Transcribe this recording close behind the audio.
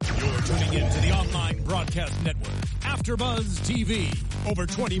online broadcast network, AFTERBUZZ TV. Over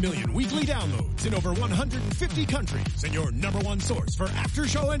 20 million weekly downloads in over 150 countries, and your number one source for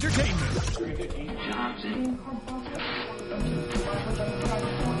after-show entertainment.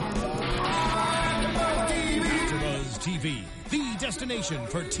 AFTERBUZZ TV, the destination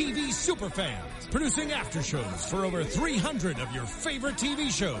for TV superfans. Producing aftershows for over 300 of your favorite TV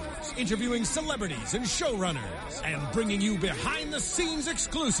shows. Interviewing celebrities and showrunners. And bringing you behind-the-scenes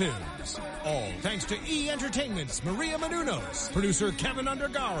exclusives. All thanks to E! Entertainment's Maria Menounos, producer Kevin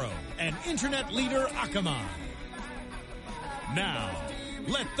Undergaro, and internet leader Akamai. Now,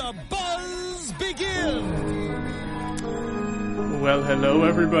 let the buzz begin! Well, hello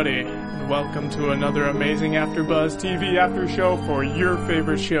everybody. Welcome to another amazing AfterBuzz TV after show for your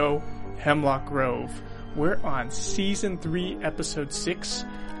favorite show, Hemlock Grove. We're on Season 3, Episode 6,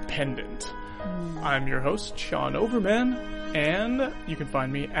 Pendant. I'm your host, Sean Overman, and you can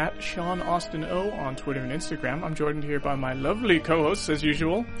find me at Sean Austin O on Twitter and Instagram. I'm joined here by my lovely co-hosts, as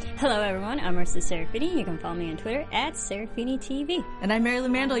usual. Hello everyone, I'm Marisa Serafini. You can follow me on Twitter at SeraphiniTV. And I'm Marielou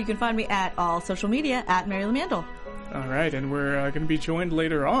Mandl. You can find me at all social media at Marielou Mandl. Alright, and we're going to be joined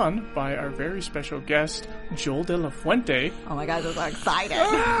later on by our very special guest, Joel De La Fuente. Oh my god, I'm so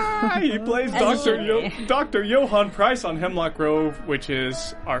excited. He plays Dr. Johann Price on Hemlock Grove, which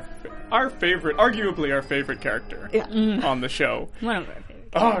is our favorite, arguably our favorite character on the show. One of our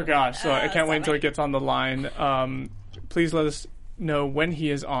favorite characters. Oh gosh, so I can't wait until he gets on the line. Please let us know when he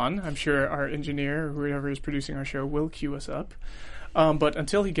is on. I'm sure our engineer, or whoever is producing our show, will cue us up. But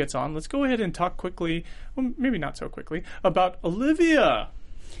until he gets on, let's go ahead and talk quickly, well, maybe not so quickly, about Olivia.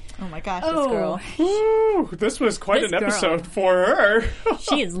 Oh my gosh, this girl. Woo, this was quite an episode for her.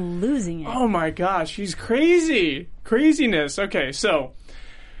 She is losing it. Oh my gosh, she's crazy. Craziness. Okay, so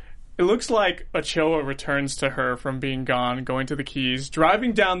it looks like Ochoa returns to her from being gone, going to the Keys,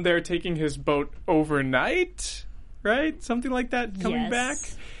 driving down there, taking his boat overnight, right? Something like that, coming back.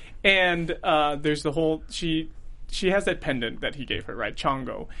 And there's the whole... She has that pendant that he gave her, right?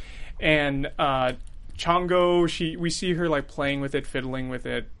 Chongo. And Chongo, we see her like playing with it, fiddling with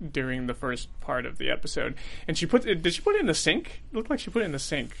it during the first part of the episode. And did she put it in the sink? It looked like she put it in the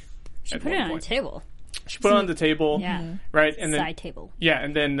sink. She put it on a table. She put it on the table, right? And then side table. Yeah,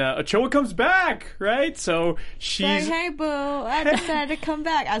 and then Ochoa comes back, right? So she's like, hey boo, I decided to come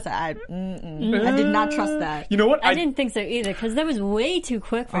back. I was like, I did not trust that. You know what? I didn't think so either, because that was way too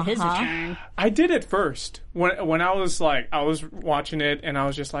quick for his return. I did it first when I was watching it, and I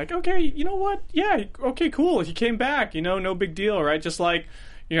was just like, okay, you know what? Yeah, okay, cool. He came back, no big deal, right? Just like,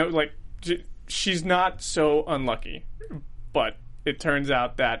 she's not so unlucky, but it turns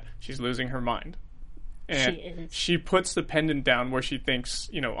out that she's losing her mind. And she puts the pendant down where she thinks,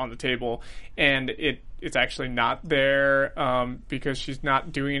 on the table, and it's actually not there because she's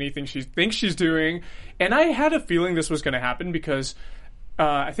not doing anything she thinks she's doing. And I had a feeling this was going to happen because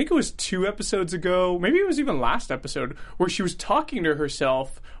I think it was 2 episodes ago, maybe it was even last episode, where she was talking to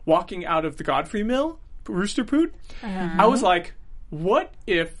herself walking out of the Godfrey mill, Rooster Poot. I was like, what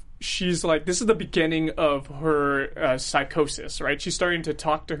if she's like, this is the beginning of her psychosis, right? She's starting to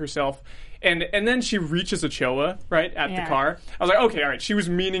talk to herself. And then she reaches Ochoa, right, at the car. I was like, okay, all right, she was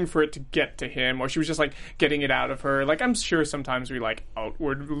meaning for it to get to him, or she was just, like, getting it out of her. Like, I'm sure sometimes we, like,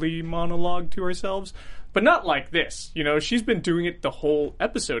 outwardly monologue to ourselves, but not like this. She's been doing it the whole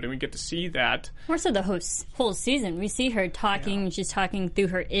episode, and we get to see that. More so the whole season. We see her talking, she's talking through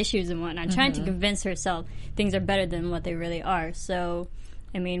her issues and whatnot, trying to convince herself things are better than what they really are. So,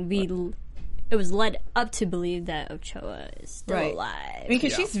 I mean, it was led up to believe that Ochoa is still alive.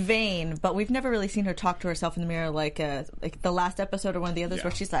 Because she's vain, but we've never really seen her talk to herself in the mirror like the last episode or one of the others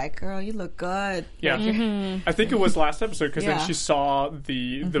where she's like, girl, you look good. Yeah. I think it was last episode because then she saw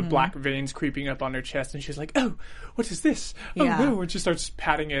the black veins creeping up on her chest and she's like, oh, what is this? Oh, no. And she starts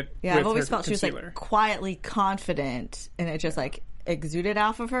patting it with I've always her felt concealer. She was like quietly confident and it just like exuded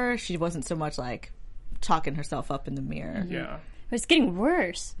off of her. She wasn't so much like talking herself up in the mirror. Yeah. It's getting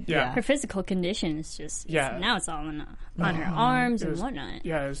worse. Yeah. Her physical condition is just... now it's all on her arms and whatnot.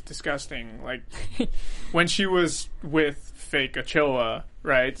 Yeah, it was disgusting. Like, when she was with fake Ochoa,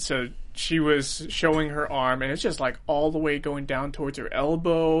 right? So she was showing her arm, and it's just, like, all the way going down towards her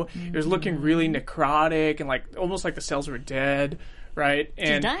elbow. It was looking really necrotic, and, like, almost like the cells were dead, right?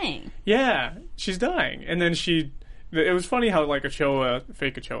 And she's dying. Yeah, she's dying. And then it was funny how, like,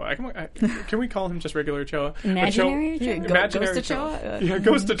 fake Ochoa. Can we call him just regular Ochoa? Imaginary Ochoa? Imaginary Ghost Ochoa? Yeah,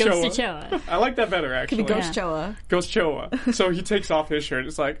 Ghost Ochoa. Ghost Ochoa. I like that better, actually. Could be Ghost Ochoa. Ghost Ochoa. So he takes off his shirt.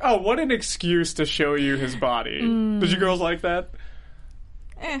 It's like, oh, what an excuse to show you his body. Did you girls like that?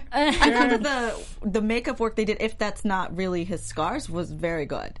 I thought that the makeup work they did, if that's not really his scars, was very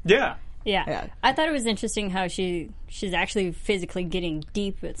good. Yeah. Yeah. I thought it was interesting how she's actually physically getting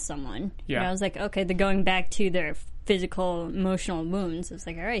deep with someone. Yeah. You know, I was like, okay, they're going back to their physical, emotional wounds. It's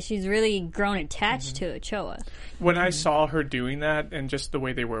like, all right, she's really grown attached to Ochoa. When I saw her doing that and just the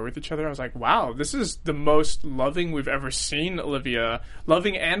way they were with each other, I was like, wow, this is the most loving we've ever seen Olivia.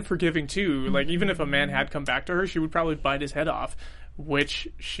 Loving and forgiving, too. Like, even if a man had come back to her, she would probably bite his head off, which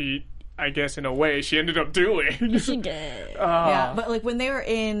she... I guess in a way she ended up doing. She did. Yeah, but like when they were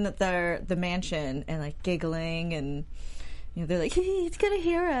in the mansion and like giggling and they're like, he's gonna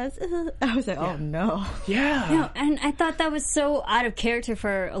hear us. I was like, oh no. Yeah. No, and I thought that was so out of character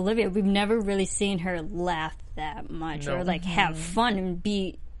for Olivia. We've never really seen her laugh that much or like have fun and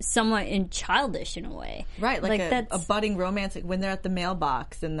be somewhat childish in a way. Right, like a budding romance when they're at the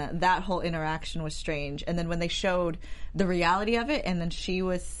mailbox and that whole interaction was strange. And then when they showed the reality of it and then she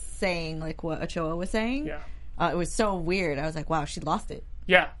was saying like what Ochoa was saying, it was so weird. I was like, wow, she lost it.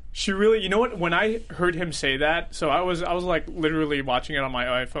 Yeah, she really. You know what? When I heard him say that, so I was like literally watching it on my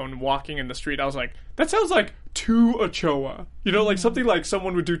iPhone, walking in the street. I was like, that sounds like to Ochoa. You know, like something like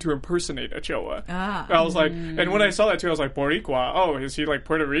someone would do to impersonate Ochoa. I was like, and when I saw that too, I was like, Boricua. Oh, is he like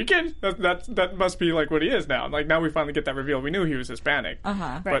Puerto Rican? That must be like what he is now. Like now we finally get that reveal. We knew he was Hispanic,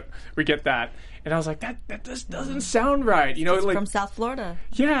 but we get that. And I was like, that just doesn't sound right. You know, He's like from South Florida.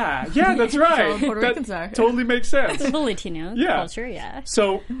 Yeah, that's right. Puerto Ricans are. Totally makes sense. It's a Latino culture, yeah.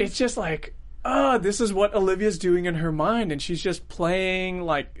 So it's just like, this is what Olivia's doing in her mind, and she's just playing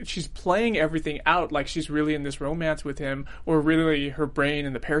everything out like she's really in this romance with him, or really her brain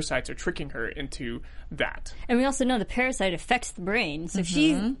and the parasites are tricking her into that. And we also know the parasite affects the brain, so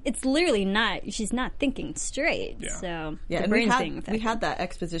it's literally she's not thinking straight. Yeah. So the brain's being affected. We had that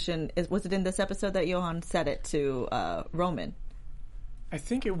exposition. Was it in this episode that Johan said it to Roman? I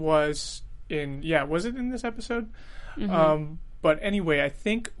think it was was it in this episode? But anyway, I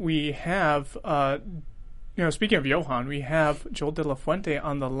think we have, speaking of Johan, we have Joel De La Fuente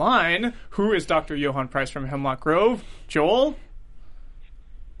on the line, who is Dr. Johan Price from Hemlock Grove. Joel?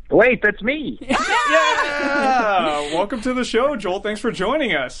 Wait, that's me. Yeah! Welcome to the show, Joel. Thanks for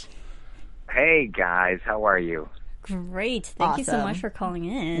joining us. Hey, guys. How are you? Great. Thank you so much for calling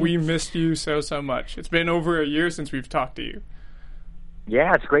in. We missed you so much. It's been over a year since we've talked to you.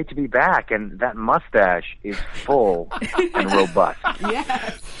 Yeah, it's great to be back, and that mustache is full and robust.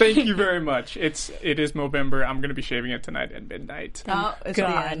 Yes. Thank you very much. It is Movember. I'm going to be shaving it tonight at midnight. Oh, it's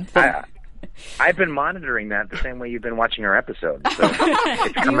God. I've been monitoring that the same way you've been watching our episodes. So it's Do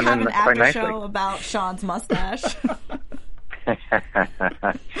you coming have in an quite after show nicely. about Sean's mustache?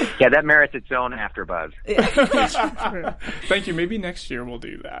 Yeah, that merits its own AfterBuzz. Thank you. Maybe next year we'll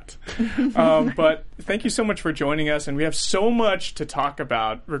do that. But thank you so much for joining us, and we have so much to talk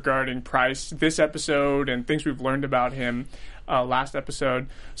about regarding Price this episode and things we've learned about him last episode.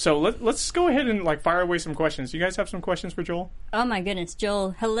 So let's go ahead and fire away some questions. You guys have some questions for Joel? Oh my goodness,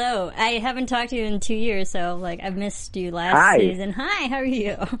 Joel, hello. I haven't talked to you in 2 years, so I've missed you last season. Hi, how are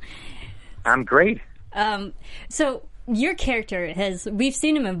you? I'm great. So your character we've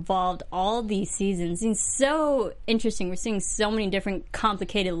seen him evolved all these seasons. He's so interesting. We're seeing so many different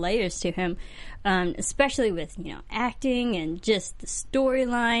complicated layers to him, especially with, acting and just the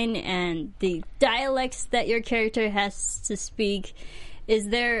storyline and the dialects that your character has to speak. Is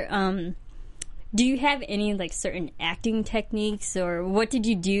there, do you have any certain acting techniques, or what did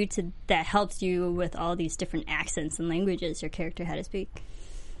you do that helps you with all these different accents and languages your character had to speak?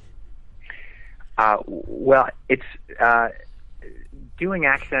 Well, it's doing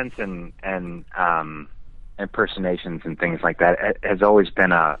accents and impersonations and things like that has always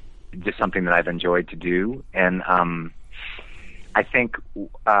been just something that I've enjoyed to do, and I think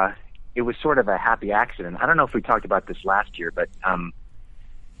it was sort of a happy accident. I don't know if we talked about this last year, but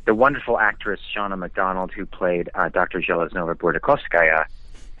the wonderful actress Shauna McDonald, who played Dr. Zheleznova Bordakovskaya,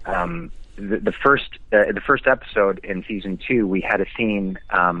 the first episode in season 2, we had a scene.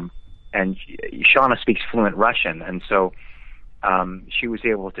 And Shauna speaks fluent Russian, and so she was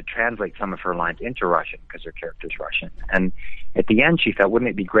able to translate some of her lines into Russian because her character's Russian. And at the end, she thought, "Wouldn't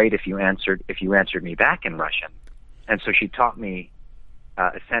it be great if you answered me back in Russian?" And so she taught me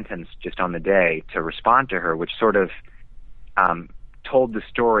a sentence just on the day to respond to her, which sort of told the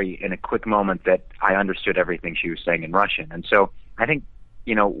story in a quick moment that I understood everything she was saying in Russian. And so I think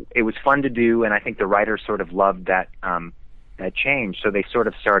it was fun to do, and I think the writers sort of loved that change. So they sort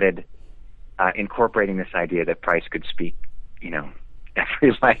of started incorporating this idea that Price could speak,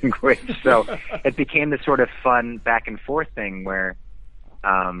 every language. So it became this sort of fun back and forth thing where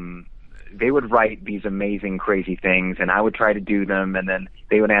they would write these amazing, crazy things, and I would try to do them, and then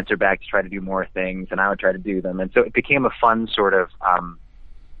they would answer back to try to do more things, and I would try to do them. And so it became a fun sort of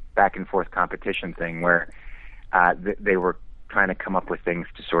back and forth competition thing where they were trying to come up with things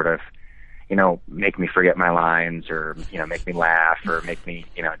to sort of, make me forget my lines, or make me laugh, or make me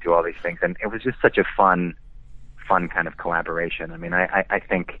do all these things. And it was just such a fun kind of collaboration. I mean, I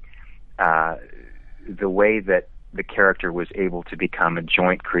think the way that the character was able to become a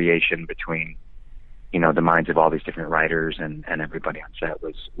joint creation between the minds of all these different writers and everybody on set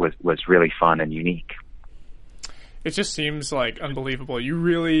was really fun and unique. It just seems like unbelievable. You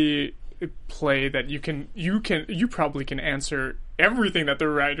really play that you probably can answer everything that the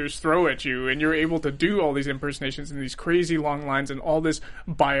writers throw at you, and you're able to do all these impersonations and these crazy long lines and all this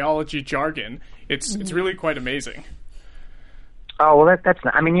biology jargon. It's really quite amazing. Oh, well, that's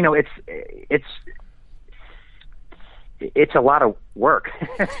not, I mean, it's a lot of work.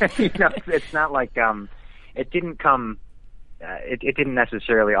 It's not like it didn't come. It didn't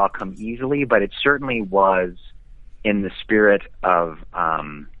necessarily all come easily, but it certainly was in the spirit of.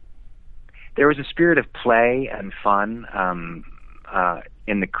 There was a spirit of play and fun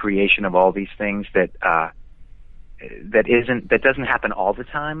in the creation of all these things that doesn't happen all the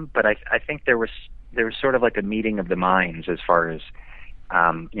time. But I think there was sort of like a meeting of the minds as far as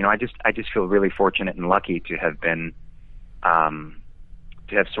I just feel really fortunate and lucky to have been.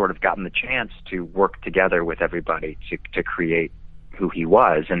 To have sort of gotten the chance to work together with everybody to create who he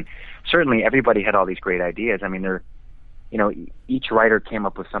was. And certainly everybody had all these great ideas. I mean, each writer came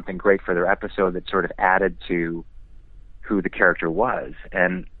up with something great for their episode that sort of added to who the character was.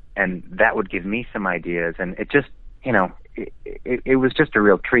 And that would give me some ideas. And it just, it was just a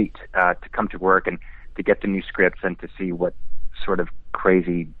real treat to come to work and to get the new scripts and to see what sort of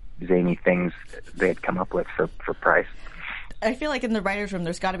crazy, zany things they had come up with for Price. I feel like in the writer's room,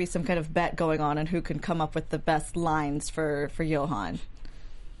 there's got to be some kind of bet going on who can come up with the best lines for Johan.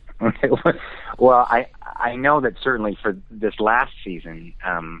 Okay, well, I know that certainly for this last season,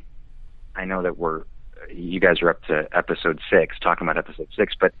 I know that you guys are up to episode 6, talking about episode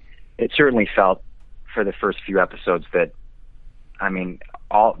 6, but it certainly felt for the first few episodes that, I mean,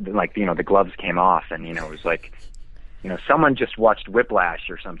 the gloves came off, and it was like, someone just watched Whiplash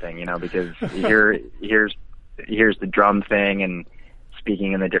or something, because here's the drum thing and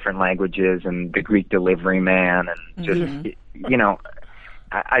speaking in the different languages and the Greek delivery man and just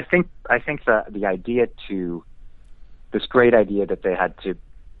I think the idea this great idea that they had to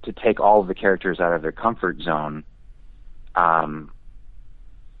take all of the characters out of their comfort zone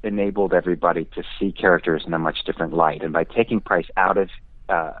enabled everybody to see characters in a much different light. And by taking Price out of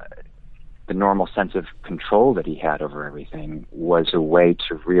the normal sense of control that he had over everything was a way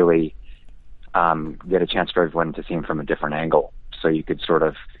to really get a chance for everyone to see him from a different angle, so you could sort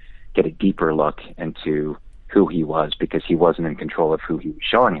of get a deeper look into who he was, because he wasn't in control of who he was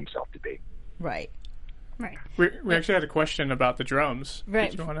showing himself to be. Right. We actually had a question about the drums.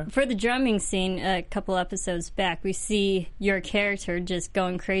 Right. For the drumming scene, a couple episodes back, we see your character just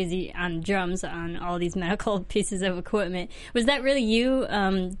going crazy on drums on all these medical pieces of equipment. Was that really you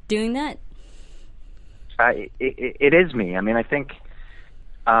doing that? It is me. I mean, I think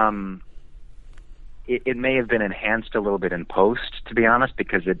it may have been enhanced a little bit in post, to be honest,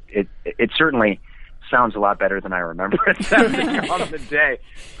 because it certainly sounds a lot better than I remember it sounding on the day.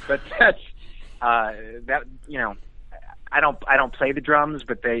 But that's I don't play the drums,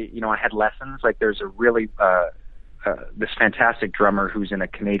 but I had lessons. Like, there's a really this fantastic drummer who's in a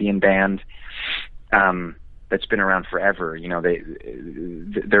Canadian band that's been around forever.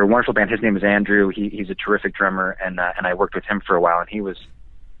 They're a wonderful band. His name is Andrew. He's a terrific drummer, and I worked with him for a while, and he was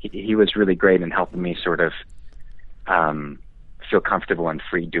really great in helping me sort of feel comfortable and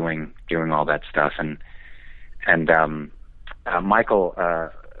free doing all that stuff. And Michael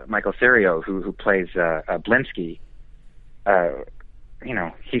Therio, who plays Blinsky,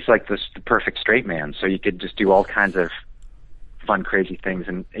 he's like the perfect straight man. So you could just do all kinds of fun, crazy things,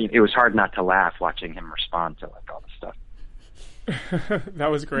 and it was hard not to laugh watching him respond to like all this stuff.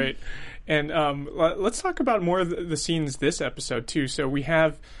 That was great. And let's talk about more of the scenes this episode, too. So we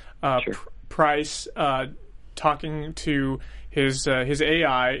have Sure. Price talking to his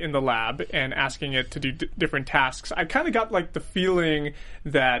AI in the lab and asking it to do different tasks. I kind of got like the feeling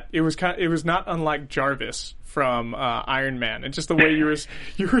that it was not unlike Jarvis from Iron Man, and just the way you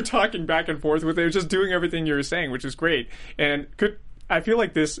were talking back and forth with it. It was just doing everything you were saying, which is great. And I feel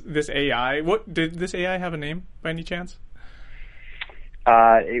like this AI, did this AI have a name by any chance?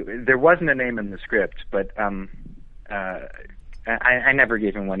 There wasn't a name in the script, but I never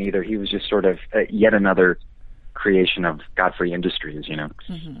gave him one either. He was just sort of yet another creation of Godfrey Industries,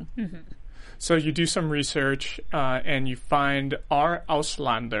 Mm-hmm. Mm-hmm. So you do some research, and you find our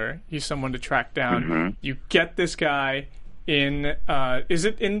Auslander. He's someone to track down. Mm-hmm. You get this guy, in is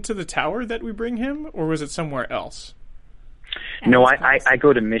it into the tower that we bring him, or was it somewhere else? No, I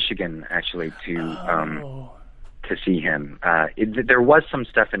go to Michigan actually to see him. There was some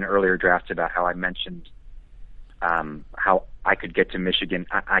stuff in earlier drafts about how I mentioned how I could get to Michigan.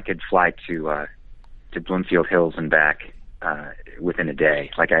 I could fly to Bloomfield Hills and back within a day.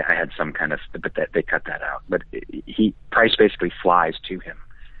 Like I had some kind of, but they cut that out. But Price basically flies to him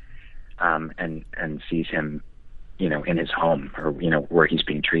and sees him, in his home or where he's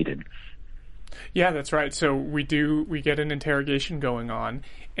being treated. Yeah, that's right. So we get an interrogation going on,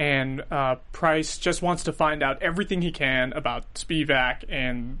 and Price just wants to find out everything he can about Spivak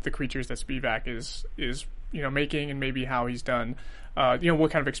and the creatures that Spivak is making, and maybe how he's done,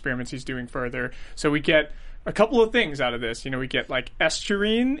 what kind of experiments he's doing further. So we get a couple of things out of this. We get like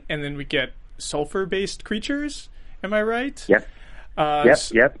estuarine, and then we get sulfur-based creatures. Am I right? Yep.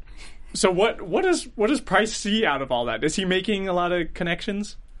 Yep. So what does Price see out of all that? Is he making a lot of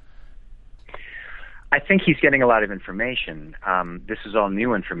connections? I think he's getting a lot of information. This is all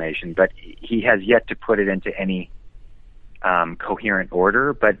new information, but he has yet to put it into any coherent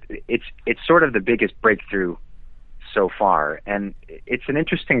order. But it's sort of the biggest breakthrough so far, and it's an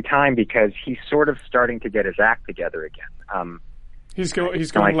interesting time because he's sort of starting to get his act together again. He's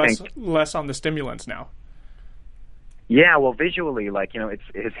going less on the stimulants now. Yeah, well, visually, it's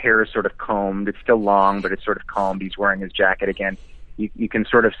his hair is sort of combed. It's still long, but it's sort of combed. He's wearing his jacket again. You can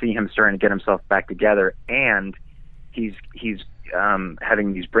sort of see him starting to get himself back together, and he's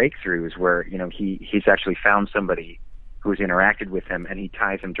having these breakthroughs where he's actually found somebody who's interacted with him, and he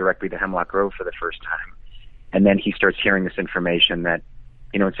ties him directly to Hemlock Grove for the first time. And then he starts hearing this information that,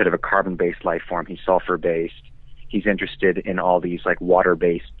 instead of a carbon-based life form, he's sulfur-based. He's interested in all these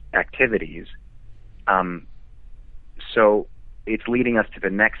water-based activities. So it's leading us to the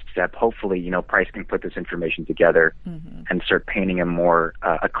next step. Hopefully, Price can put this information together and start painting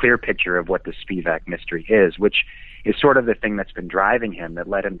a clear picture of what the Spivak mystery is, which is sort of the thing that's been driving him, that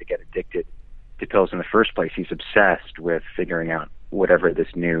led him to get addicted to pills in the first place. He's obsessed with figuring out whatever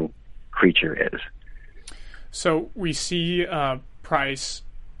this new creature is. So we see Price,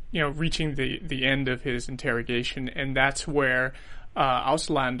 reaching the end of his interrogation, and that's where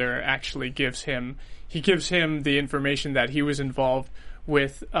Auslander actually gives him the information that he was involved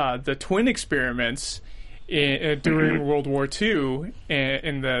with the twin experiments during World War II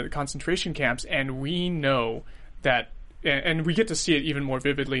in the concentration camps, and we know that, and we get to see it even more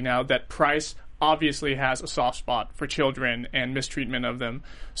vividly now, that Price obviously has a soft spot for children and mistreatment of them.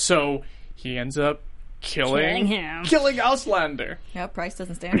 So he ends up killing Auslander. Yeah, Price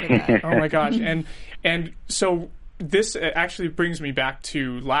doesn't stand for that. Oh my gosh. And so this actually brings me back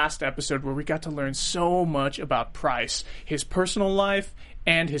to last episode, where we got to learn so much about Price, his personal life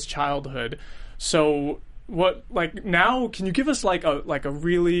and his childhood. So now can you give us a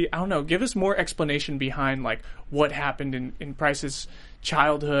really, give us more explanation behind what happened in Price's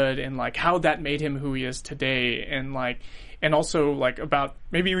childhood, and how that made him who he is today, and also about,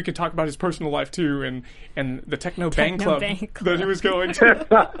 maybe we could talk about his personal life too, and the Techno Bang Club that he was going to.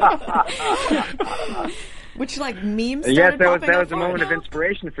 Which memes? Yes, that was a moment of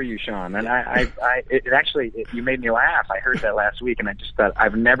inspiration for you, Sean, and it actually you made me laugh. I heard that last week, and I just thought,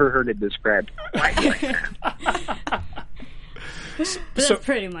 I've never heard it described quite like that. But that's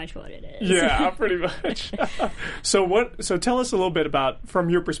pretty much what it is. Yeah, pretty much. So tell us a little bit about, from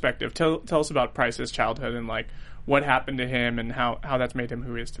your perspective, tell us about Price's childhood and what happened to him and how that's made him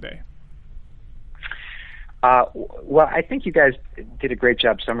who he is today. Well, I think you guys did a great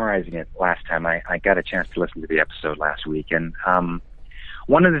job summarizing it last time. I got a chance to listen to the episode last week, and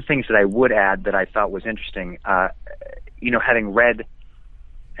one of the things that I would add that I thought was interesting, having read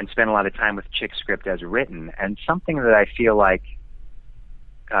and spent a lot of time with Chick's script as written, and something that I feel like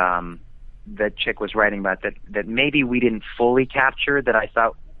that Chick was writing about that maybe we didn't fully capture, that I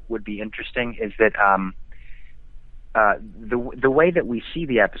thought would be interesting, is that the way that we see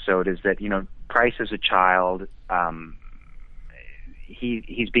the episode is that Price as a child,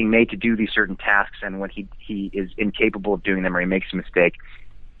 he's being made to do these certain tasks, and when he is incapable of doing them, or he makes a mistake,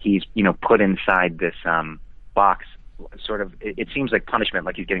 he's put inside this box. Sort of, it seems like punishment,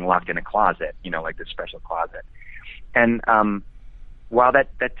 like he's getting locked in a closet, like this special closet. And while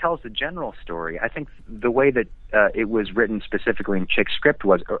that tells the general story, I think the way that it was written specifically in Chick's script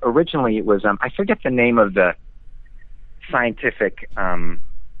was, originally it was, I forget the name of the scientific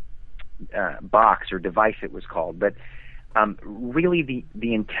box or device it was called, but really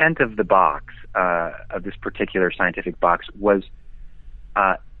the intent of the box, of this particular scientific box, was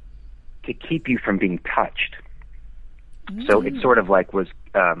to keep you from being touched. So it sort of was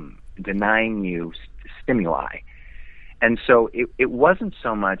denying you stimuli. And so it wasn't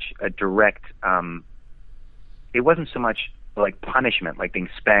so much a direct, it wasn't so much like punishment, like being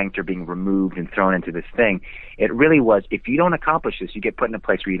spanked or being removed and thrown into this thing. It really was, if you don't accomplish this, you get put in a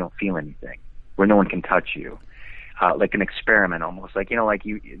place where you don't feel anything, where no one can touch you. Like an experiment almost. Like,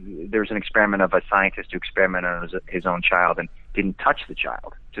 there's an experiment of a scientist who experimented on his own child and didn't touch the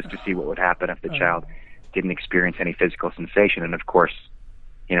child just to see what would happen if the child didn't experience any physical sensation. And of course,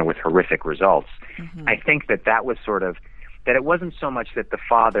 with horrific results. Mm-hmm. I think that was sort of, that it wasn't so much that the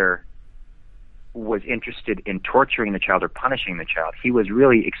father was interested in torturing the child or punishing the child. He was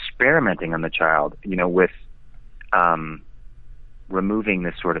really experimenting on the child, with removing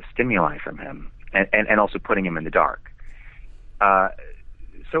this sort of stimuli from him and also putting him in the dark.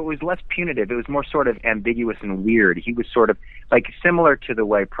 So it was less punitive. It was more sort of ambiguous and weird. He was sort of like similar to the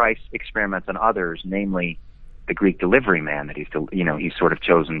way Price experiments on others, namely the Greek delivery man that he's sort of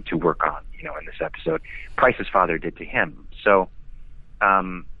chosen to work on, in this episode. Price's father did to him. So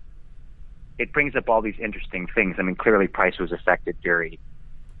it brings up all these interesting things. I mean, clearly Price was affected very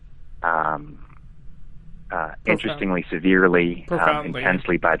interestingly, severely,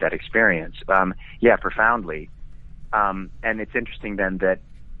 intensely by that experience. Profoundly. And it's interesting then that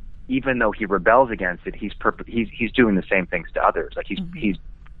even though he rebels against it, he's doing the same things to others. Like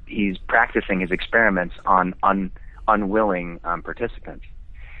he's practicing his experiments on unwilling participants.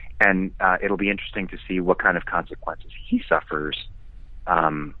 And it'll be interesting to see what kind of consequences he suffers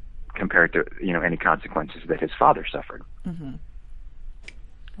compared to any consequences that his father suffered. Mm-hmm.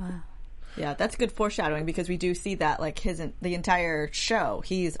 Wow. Yeah, that's good foreshadowing, because we do see that, like, the entire show,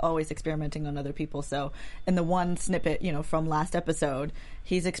 he's always experimenting on other people. So in the one snippet, from last episode,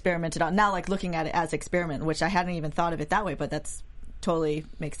 he's experimented on, now, like, looking at it as experiment, which I hadn't even thought of it that way, but that's totally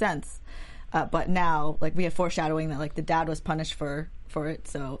makes sense. But now, like, we have foreshadowing that, like, the dad was punished for it.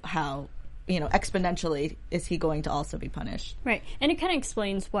 So how, exponentially is he going to also be punished? Right. And it kind of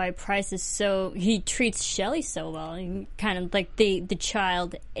explains why Price is he treats Shelley so well. And kind of like the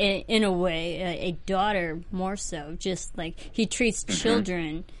child, in a way, a daughter more so. Just like he treats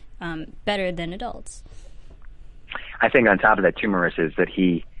children better than adults. I think on top of that too, Marisa, is that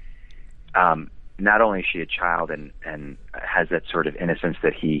he, not only is she a child and has that sort of innocence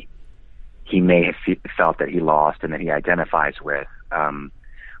that he may have felt that he lost and that he identifies with,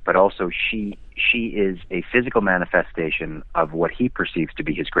 but also she is a physical manifestation of what he perceives to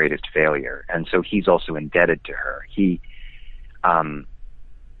be his greatest failure, and so he's also indebted to her. He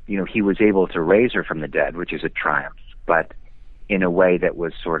was able to raise her from the dead, which is a triumph, but in a way that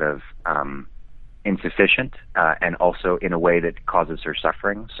was sort of insufficient, and also in a way that causes her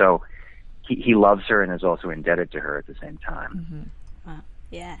suffering. So he loves her and is also indebted to her at the same time. Mm-hmm. Wow.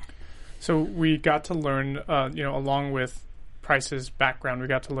 Yeah. So we got to learn, along with Price's background, we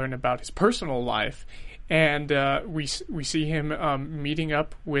got to learn about his personal life, and we see him meeting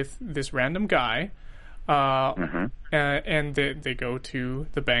up with this random guy, and they go to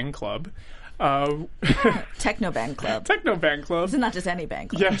the bang club. Techno bang club. Techno bang club. This is not just any bang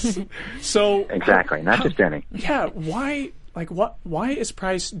club. Yes. So exactly, not just any. Yeah. Why? Like, why is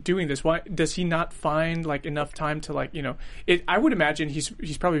Price doing this? Why does he not find, like, enough time to, like, I would imagine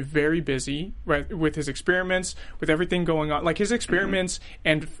he's probably very busy, right, with his experiments, with everything going on. Like, his experiments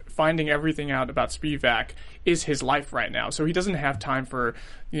and finding everything out about Spivak is his life right now. So he doesn't have time for,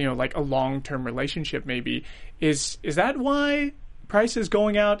 like, a long-term relationship, maybe. Is that why Price is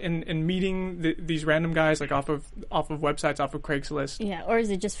going out and meeting these random guys, like, off of websites, off of Craigslist? Yeah, or is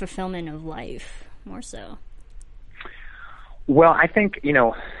it just fulfillment of life, more so? Well, I think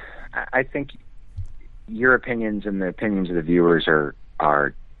your opinions and the opinions of the viewers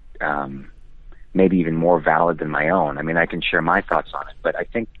are maybe even more valid than my own. I mean, I can share my thoughts on it, but I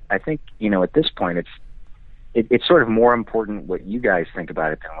think at this point it's sort of more important what you guys think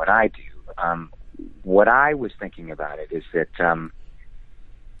about it than what I do. What I was thinking about it is that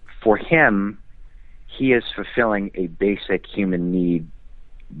for him, he is fulfilling a basic human need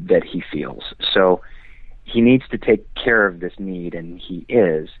that he feels. So he needs to take care of this need, and he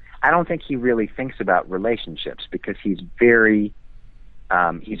is. I don't think he really thinks about relationships, because he's very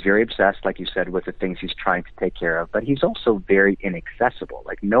obsessed, like you said, with the things he's trying to take care of, but he's also very inaccessible.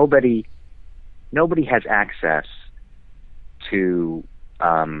 Like, nobody has access to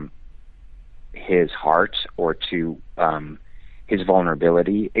his heart or to his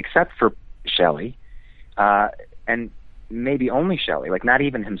vulnerability except for Shelley, and maybe only Shelley, like not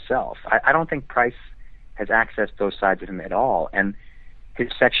even himself. I don't think Price has accessed those sides of him at all. And his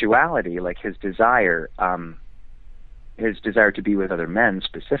sexuality, like his desire to be with other men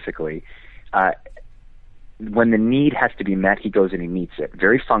specifically, when the need has to be met, he goes and he meets it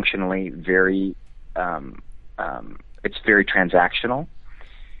very functionally, very it's very transactional,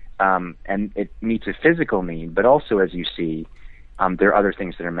 and it meets a physical need, but also, as you see, there are other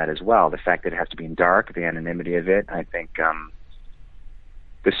things that are met as well. The fact that it has to be in dark, the anonymity of it, I think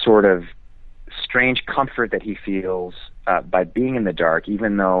the sort of strange comfort that he feels by being in the dark,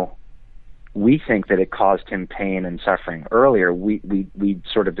 even though we think that it caused him pain and suffering earlier, we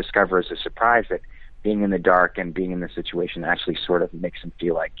sort of discover as a surprise that being in the dark and being in this situation actually sort of makes him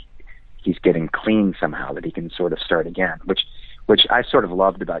feel like he's getting clean somehow, that he can sort of start again, which I sort of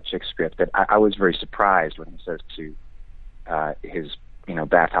loved about Chick's script, that I was very surprised when he says to his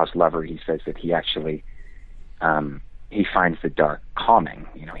bathhouse lover, he says that he actually he finds the dark calming,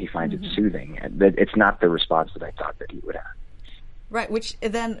 he finds it soothing, and that it's not the response that I thought that he would have. Right, which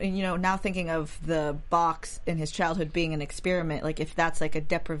then, now thinking of the box in his childhood being an experiment, like if that's like a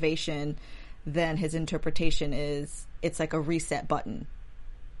deprivation, then his interpretation is it's like a reset button.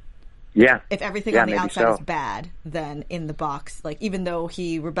 Yeah. If everything on the outside is bad, then in the box, like even though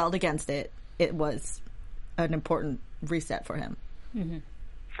he rebelled against it, it was an important reset for him. Mm-hmm.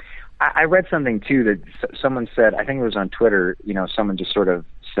 I read something too that someone said, I think it was on Twitter, someone just sort of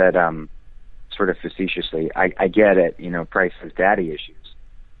said, sort of facetiously, I get it, Price has daddy issues.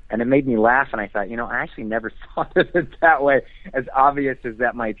 And it made me laugh, and I thought, I actually never thought of it that way. As obvious as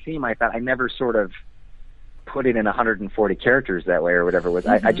that might seem, I thought I never sort of put it in 140 characters that way or whatever it was.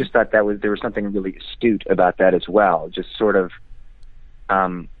 Mm-hmm. I just thought there was something really astute about that as well. Just sort of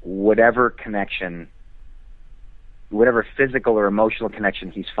whatever physical or emotional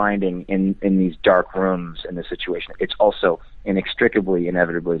connection he's finding in these dark rooms in this situation, it's also inextricably,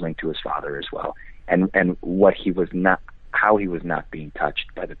 inevitably linked to his father as well, and how he was not being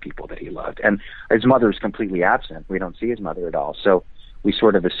touched by the people that he loved. And his mother is completely absent. We don't see his mother at all. So we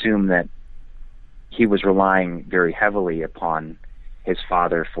sort of assume that he was relying very heavily upon his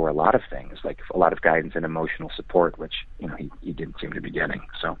father for a lot of things, like a lot of guidance and emotional support, which, he didn't seem to be getting.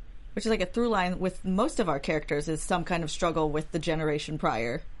 So. Which is like a through line with most of our characters is some kind of struggle with the generation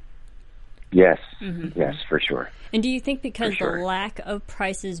prior. Yes, mm-hmm. Yes, for sure. And do you think because the lack of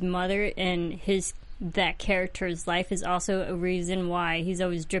Price's mother in that character's life is also a reason why he's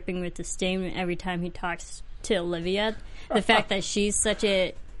always dripping with disdain every time he talks to Olivia? The fact that she's such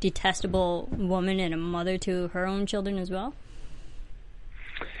a detestable woman and a mother to her own children as well?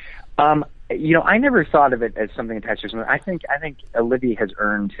 I never thought of it as something attached to his mother. I think Olivia has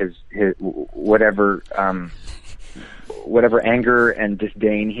earned his whatever anger and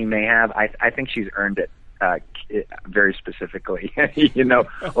disdain he may have. I think she's earned it very specifically,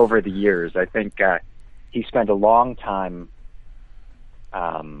 over the years. I think he spent a long time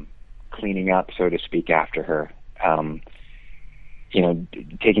cleaning up, so to speak, after her.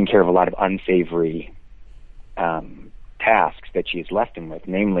 Taking care of a lot of unsavory tasks that she's left him with,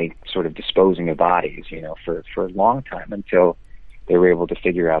 namely sort of disposing of bodies, for a long time until they were able to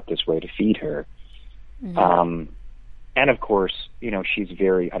figure out this way to feed her. Mm-hmm. And of course, she's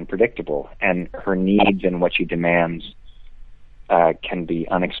very unpredictable, and her needs and what she demands can be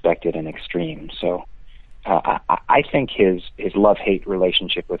unexpected and extreme. So I think his love-hate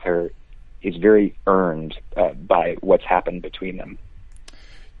relationship with her is very earned by what's happened between them.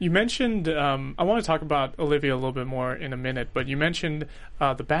 You mentioned, I want to talk about Olivia a little bit more in a minute, but you mentioned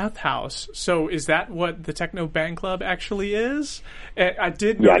the bathhouse. So is that what the Techno Band Club actually is? I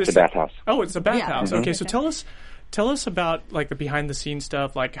did notice. Yeah, it's a bathhouse. Oh, it's a bathhouse. Yeah. Okay, so tell us about like the behind-the-scenes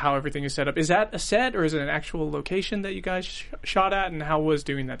stuff, like how everything is set up. Is that a set, or is it an actual location that you guys shot at, and how was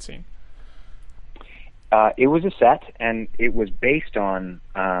doing that scene? It was a set, and it was based on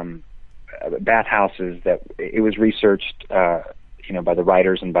bathhouses that it was researched by the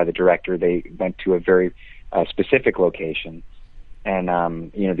writers and by the director. They went to a very specific location, and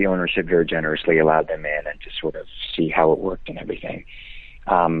the ownership very generously allowed them in and to sort of see how it worked and everything.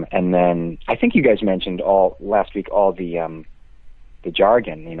 And then I think you guys mentioned last week all the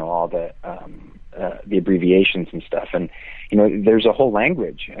jargon, all the abbreviations and stuff, and there's a whole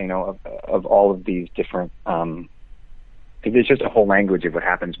language, of all of these different. There's just a whole language of what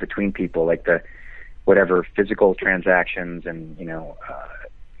happens between people, like whatever physical transactions, and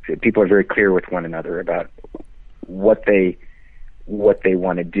people are very clear with one another about what they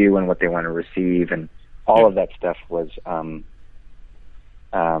want to do and what they want to receive, and all of that stuff was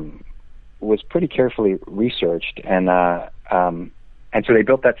pretty carefully researched, and so they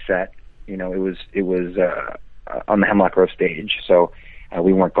built that set. It was on the Hemlock Grove stage, so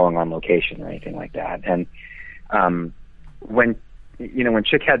we weren't going on location or anything like that. And when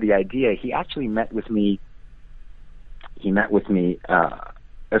Chick had the idea, he actually met with me. He met with me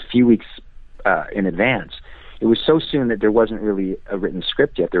a few weeks in advance. It was so soon that there wasn't really a written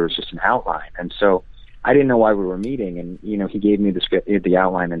script yet. There was just an outline, and so I didn't know why we were meeting, and he gave me the script, the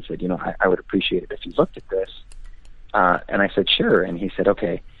outline, and said, I would appreciate it if you looked at this. And I said, sure. And he said,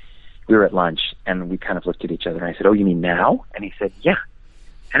 okay. We were at lunch, and we kind of looked at each other, and I said, oh, you mean now? And he said, yeah.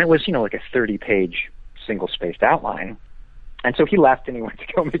 And it was, like a 30-page single-spaced outline. And so he left, and he went to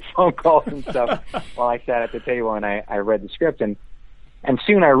go make phone calls and stuff while I sat at the table, and I read the script. And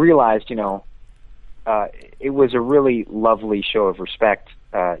soon I realized, it was a really lovely show of respect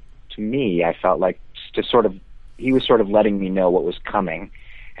to me. I felt like he was sort of letting me know what was coming,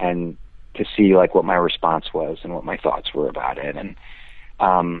 and to see like what my response was and what my thoughts were about it. And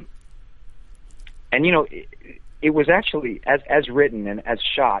it was actually, as written and as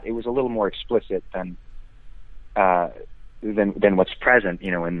shot, it was a little more explicit than what's present,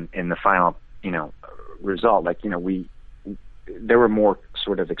 in the final, result. Like, there were more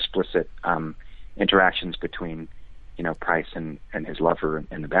sort of explicit interactions between, Price and his lover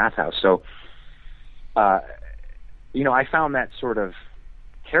in the bathhouse. So, I found that sort of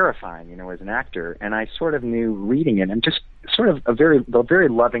terrifying, as an actor, and I sort of knew reading it, and just sort of a very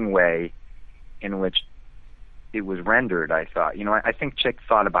loving way in which it was rendered. I thought, I think Chick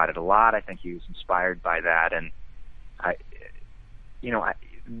thought about it a lot. I think he was inspired by that, and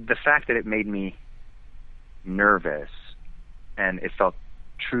the fact that it made me nervous and it felt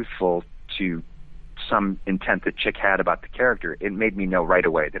truthful to some intent that Chick had about the character, it made me know right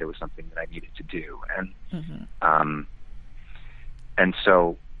away that it was something that I needed to do. And and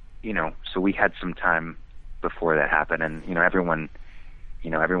so, so we had some time before that happened, and everyone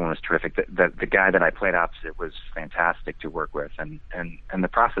was terrific. The guy that I played opposite was fantastic to work with, and the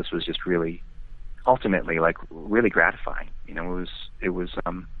process was just really, ultimately, like, really gratifying. It was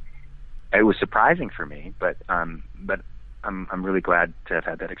surprising for me, but I'm really glad to have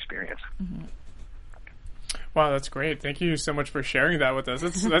had that experience. Mm-hmm. Wow, that's great. Thank you so much for sharing that with us.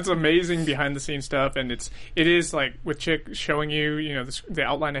 That's amazing behind the scenes stuff, and it is like with Chick showing you, the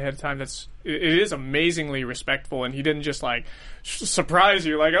outline ahead of time. It is amazingly respectful, and he didn't just like surprise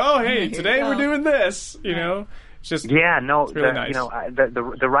you like, oh hey, today we're doing this. It's just it's really nice.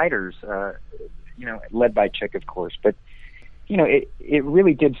 The writers, led by Chick, of course, but it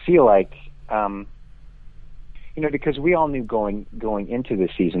really did feel like, because we all knew going into the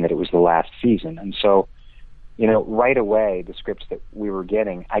season that it was the last season, and so. Right away, the scripts that we were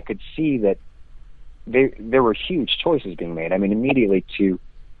getting, I could see that there were huge choices being made. I mean, immediately to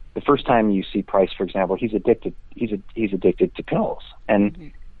the first time you see Price, for example, he's addicted to pills,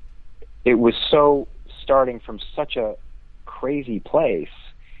 and it was so starting from such a crazy place,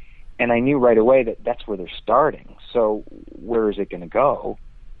 and I knew right away that that's where they're starting. So where is it going to go?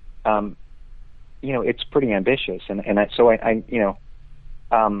 It's pretty ambitious, and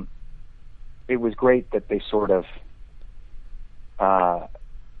it was great that they sort of,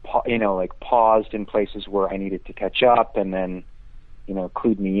 paused in places where I needed to catch up, and then,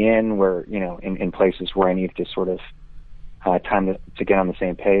 clued me in where, in places where I needed to sort of time to get on the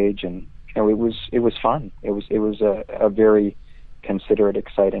same page, and it was fun. It was a very considerate,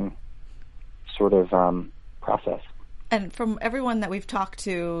 exciting sort of process. And from everyone that we've talked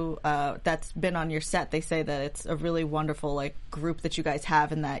to that's been on your set, they say that it's a really wonderful group that you guys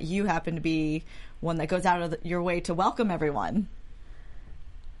have, and that you happen to be one that goes out of your way to welcome everyone.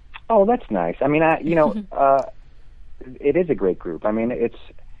 Oh, that's nice. I mean, it is a great group. I mean, it's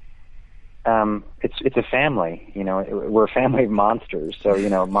a family. We're a family of monsters, so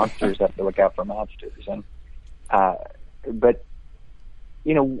monsters have to look out for monsters. And but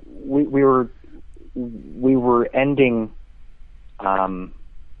we were ending.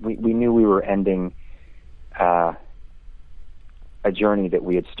 We knew we were ending a journey that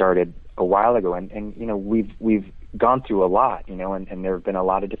we had started a while ago, and we've gone through a lot, and there have been a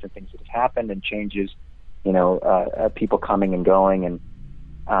lot of different things that have happened and changes, people coming and going, and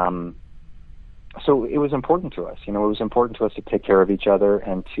so it was important to us. It was important to us to take care of each other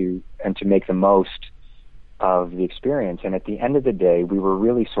and to make the most of the experience. And at the end of the day, we were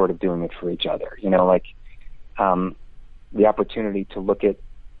really sort of doing it for each other. The opportunity to look at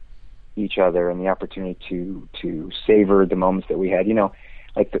each other and the opportunity to savor the moments that we had.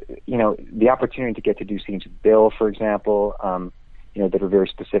 The opportunity to get to do scenes with Bill, for example, that are very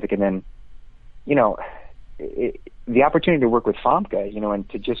specific, and then, the opportunity to work with Famke, and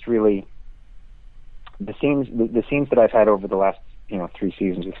to just really the scenes that I've had over the last 3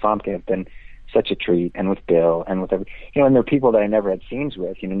 seasons with Famke have been such a treat, and with Bill, and with and there are people that I never had scenes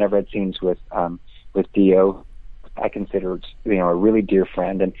with. Never had scenes with Dio. I consider a really dear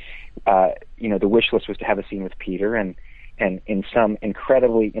friend, and the wish list was to have a scene with Peter, and in some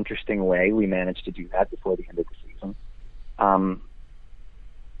incredibly interesting way, we managed to do that before the end of the season.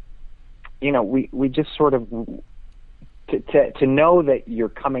 we just sort of to know that you're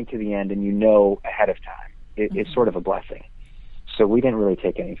coming to the end and you know ahead of time is sort of a blessing. So we didn't really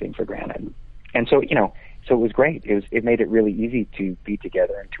take anything for granted, and so so it was great. It made it really easy to be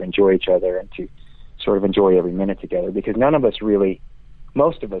together and to enjoy each other and to sort of enjoy every minute together, because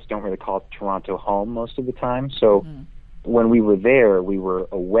most of us don't really call Toronto home most of the time. So when we were there, we were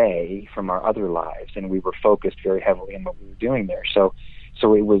away from our other lives, and we were focused very heavily on what we were doing there. So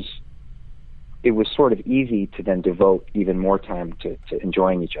it was sort of easy to then devote even more time to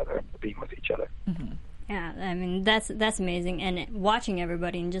enjoying each other and being with each other. Mm-hmm. Yeah, I mean, that's amazing. And watching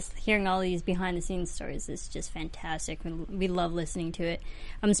everybody and just hearing all these behind-the-scenes stories is just fantastic. We love listening to it.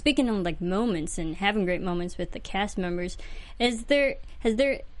 Speaking of, like, moments and having great moments with the cast members, has there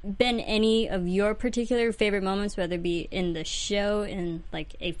been any of your particular favorite moments, whether it be in the show, in,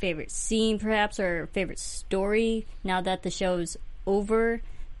 like, a favorite scene, perhaps, or a favorite story, now that the show's over,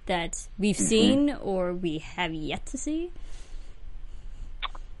 that we've seen or we have yet to see?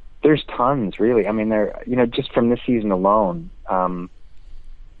 There's tons, really. I mean, just from this season alone, like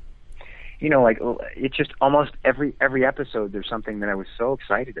it's just almost every episode there's something that I was so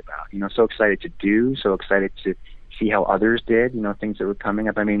excited about, so excited to do, so excited to see how others did, things that were coming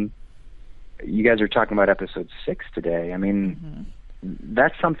up. I mean, you guys are talking about episode 6 today. I mean,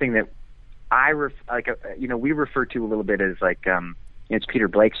 that's something that we refer to a little bit as like, it's Peter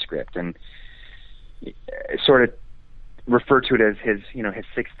Blake's script, and sort of refer to it as his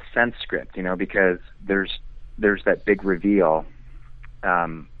Sixth Sense script, because there's that big reveal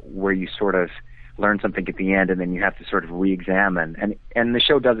where you sort of learn something at the end, and then you have to sort of re-examine, and the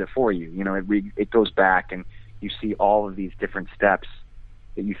show does it for you. It goes back, and you see all of these different steps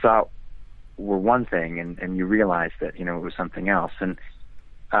that you thought were one thing, and you realize that it was something else. And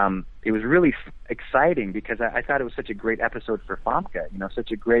it was really exciting because I thought it was such a great episode for Famke,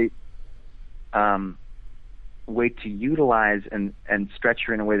 such a great way to utilize and stretch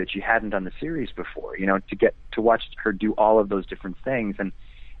her in a way that she hadn't done the series before, to get to watch her do all of those different things, and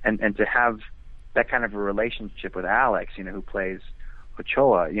to have that kind of a relationship with Alex, who plays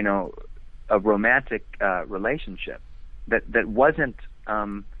Ochoa, a romantic relationship that wasn't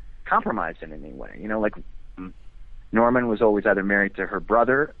compromised in any way, like Norman was always either married to her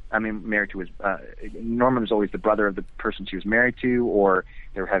brother, Norman was always the brother of the person she was married to, or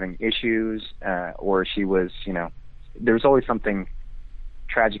they were having issues, or she was, there was always something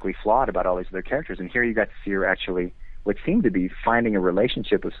tragically flawed about all these other characters. And here you got to see her actually, what seemed to be finding a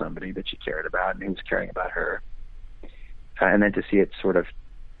relationship with somebody that she cared about and who was caring about her. And then to see it sort of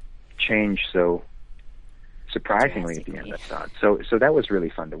change so surprisingly at the end, I thought. So that was really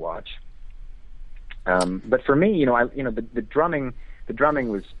fun to watch. But for me, the drumming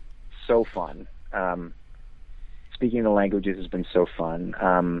was so fun. Speaking the languages has been so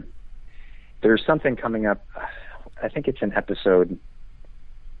fun. There's something coming up, I think it's in episode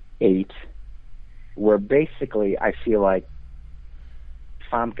 8, where basically I feel like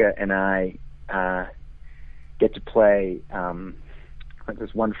Famke and I get to play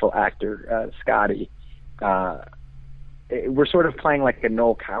this wonderful actor, Scotty. We're sort of playing like a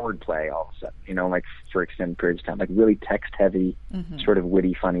Noel Coward play all of a sudden, like for extended periods of time, like really text heavy, sort of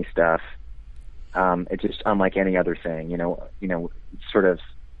witty, funny stuff. It's just unlike any other thing, sort of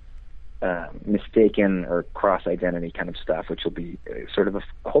mistaken or cross identity kind of stuff, which will be sort of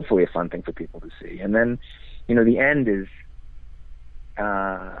hopefully a fun thing for people to see. And then, the end is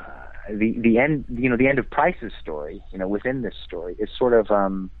the end. The end of Price's story, within this story is sort of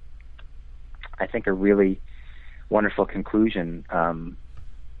I think a really wonderful conclusion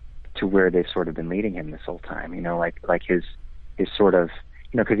to where they've sort of been leading him this whole time, like his sort of,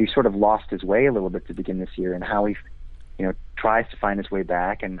 because he sort of lost his way a little bit to begin this year, and how he, tries to find his way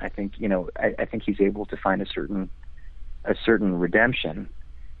back. And I think, I think he's able to find a certain redemption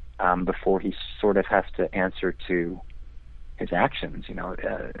before he sort of has to answer to his actions,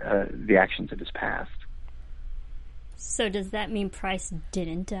 the actions of his past. So does that mean Price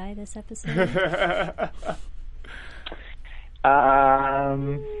didn't die this episode?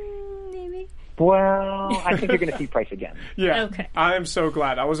 Maybe. Well, I think you're going to see Price again. Yeah. Okay. I am so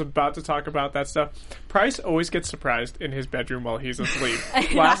glad. I was about to talk about that stuff. Price always gets surprised in his bedroom while he's asleep.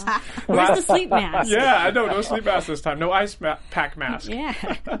 Where's the sleep mask? Yeah, I know. No sleep mask this time. No ice pack mask. Yeah.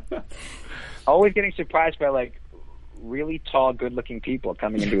 Always getting surprised by, like, really tall, good-looking people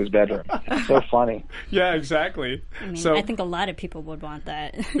coming into his bedroom. It's so funny. Yeah, exactly. I mean, I think a lot of people would want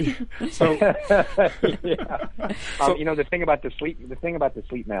that. So, yeah. The thing about the sleep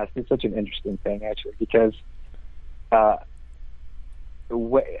mask is such an interesting thing, actually, because,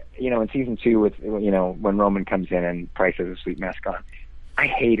 in season 2, with when Roman comes in and Price has a sleep mask on,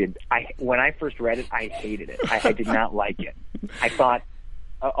 When I first read it, I hated it. I did not like it. I thought,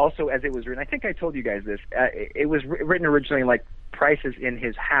 also as it was written, I think I told you guys this, it was written originally like Price is in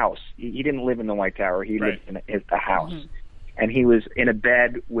his house. He didn't live in the White Tower. He lived in a house. Mm-hmm. And he was in a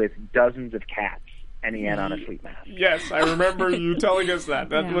bed with dozens of cats, and he had on a sleep mask. Yes, I remember you telling us that.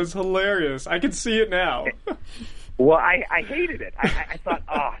 That was hilarious. I can see it now. Well, I hated it. I thought,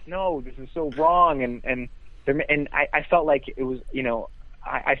 oh, no, this is so wrong. And I felt like it was,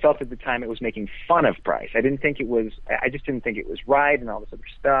 I felt at the time it was making fun of Price. I just didn't think it was right and all this other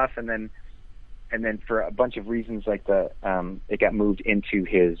stuff. And then for a bunch of reasons, like it got moved into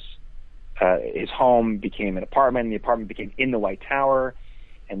his home, became an apartment, and the apartment became in the White Tower.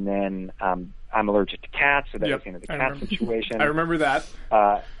 And then I'm allergic to cats, so that was the cat situation. I remember that.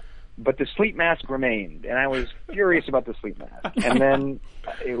 But the sleep mask remained, and I was furious about the sleep mask. And then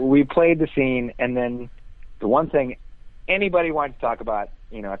we played the scene, and then the one thing anybody wanted to talk about,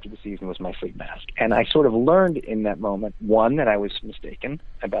 after the season was my sleep mask. And I sort of learned in that moment, one, that I was mistaken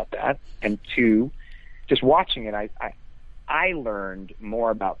about that, and two, just watching it, I learned more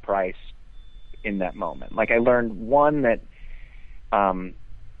about Price in that moment. Like, I learned, one, that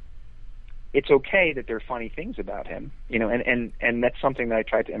it's okay that there are funny things about him, and that's something that I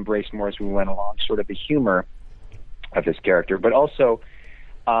tried to embrace more as we went along, sort of the humor of his character, but also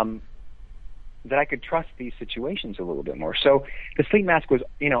that I could trust these situations a little bit more. So the sleep mask was,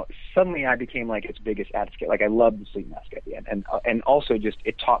 suddenly I became like its biggest advocate. Like, I loved the sleep mask at the end, and also just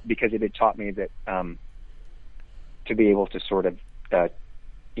it had taught me that to be able to sort of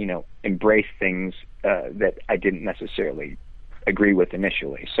embrace things that I didn't necessarily agree with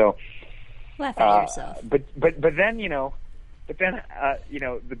initially. So. Laugh at yourself. But then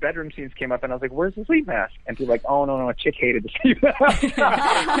the bedroom scenes came up, and I was like, "Where's the sleep mask?" And people were like, "Oh no, Chick hated the sleep mask."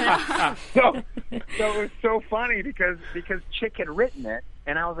 so it was so funny because Chick had written it,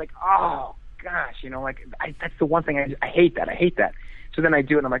 and I was like, "Oh gosh, that's the one thing I hate that." So then I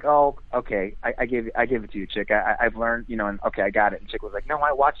do it, and I'm like, "Oh, okay, I gave it to you, Chick. I've learned, and okay, I got it." And Chick was like, "No,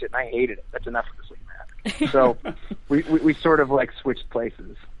 I watched it and I hated it. That's enough of the sleep mask." So we sort of like switched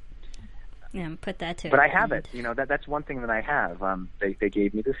places. Yeah, put that to. But I have it. That's one thing that I have. They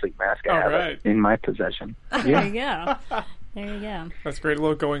gave me the sleep mask. I have right. it in my possession. There you go. There you go. That's great. A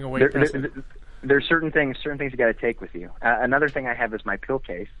little going away present. There's certain things you got to take with you. Another thing I have is my pill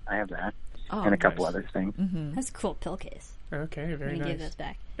case. I have that, and a couple other things. Mm-hmm. That's a cool pill case. Okay, very nice. Give this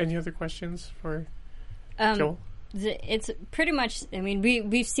back. Any other questions for Joel? It's pretty much,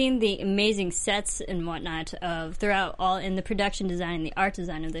 we've seen the amazing sets and whatnot throughout all in the production design, the art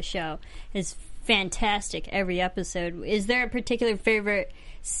design of the show is fantastic every episode. Is there a particular favorite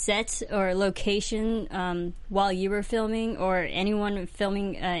set or location while you were filming, or anyone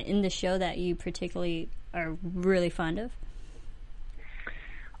filming in the show that you particularly are really fond of?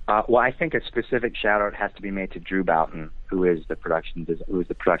 Well, I think a specific shout out has to be made to Drew Boughton, who is the production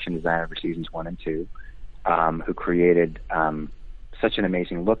designer for seasons 1 and 2. Who created such an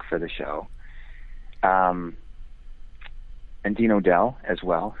amazing look for the show. And Dean O'Dell as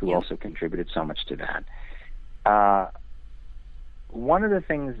well, who also contributed so much to that. One of the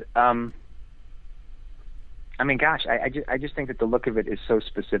things, I just think that the look of it is so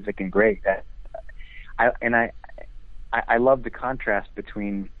specific and great. That I love the contrast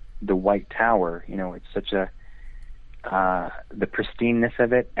between the White Tower, it's such a, the pristineness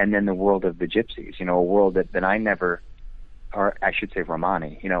of it, and then the world of the gypsies, a world that I never, or I should say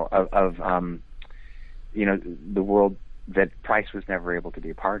Romani, the world that Price was never able to be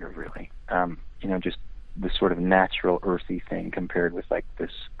a part of, really. Just the sort of natural, earthy thing compared with like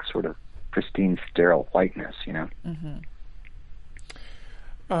this sort of pristine, sterile whiteness, Mm-hmm.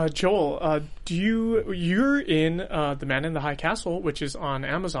 Joel, you're in The Man in the High Castle, which is on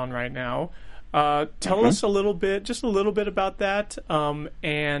Amazon right now. Tell us just a little bit about that,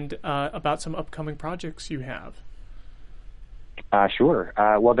 and about some upcoming projects you have. Sure.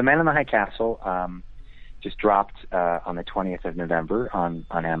 Well, The Man in the High Castle just dropped on the 20th of November on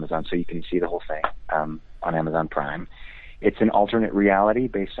Amazon, so you can see the whole thing on Amazon Prime. It's an alternate reality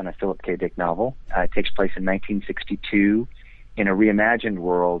based on a Philip K. Dick novel. It takes place in 1962 in a reimagined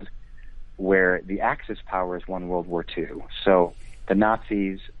world where the Axis powers won World War II. So the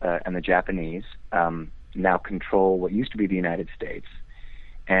Nazis and the Japanese now control what used to be the United States.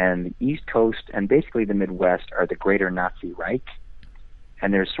 And the East Coast and basically the Midwest are the greater Nazi Reich.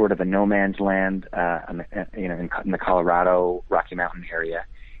 And there's sort of a no man's land in the Colorado Rocky Mountain area.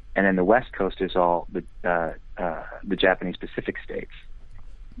 And then the West Coast is all the Japanese Pacific states.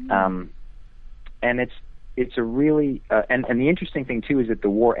 And it's a really and the interesting thing too is that the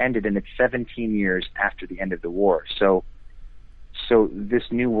war ended, and it's 17 years after the end of the war. So so this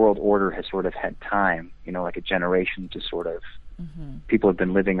new world order has sort of had time, like a generation to sort of, people have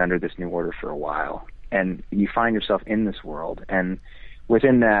been living under this new order for a while. And you find yourself in this world. And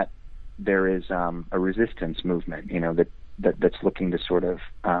within that, there is a resistance movement, that's looking to sort of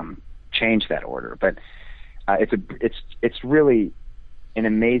change that order. But it's really an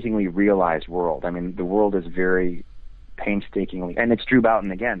amazingly realized world. I mean, the world is very painstakingly, and it's Drew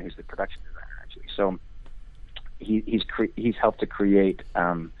Boughton again, who's the production designer, actually. So he's helped to create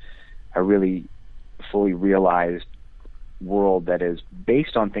a really fully realized world that is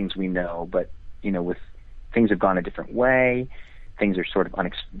based on things we know, but with things have gone a different way. Things are sort of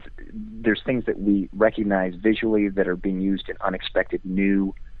there's things that we recognize visually that are being used in unexpected,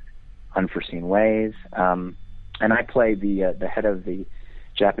 new, unforeseen ways. And I play the head of the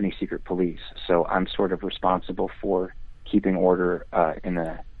Japanese secret police, so I'm sort of responsible for keeping order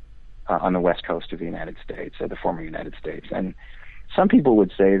on the west coast of the United States, the former United States. And some people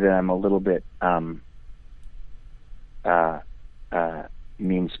would say that I'm a little bit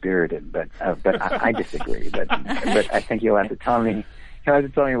mean-spirited, but I disagree. But I think you'll have to tell me. You'll have to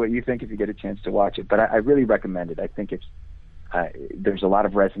tell me what you think if you get a chance to watch it. But I really recommend it. I think it's there's a lot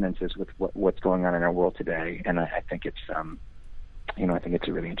of resonances with what's going on in our world today, and I think it's I think it's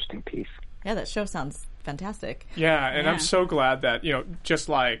a really interesting piece. Yeah, that show sounds fantastic. Yeah, and I'm so glad that just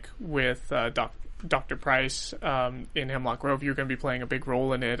like with Dr. Price in Hemlock Grove, you're going to be playing a big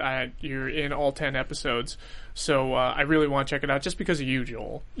role in it. You're in all 10 episodes, so I really want to check it out just because of you,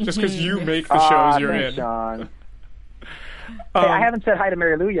 Joel. Just because you make the shows you're thanks, in. Sean. Hey, I haven't said hi to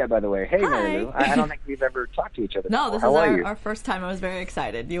Marielou yet, by the way. Hey, Marielou. I don't think we've ever talked to each other No, before. this is our first time. I was very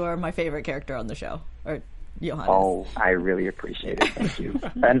excited. You are my favorite character on the show. Or Johannes. Oh, I really appreciate it. Thank you.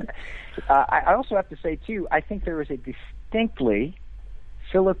 And I also have to say, too, I think there is a distinctly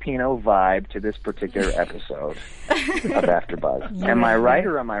Filipino vibe to this particular episode of AfterBuzz. Am I right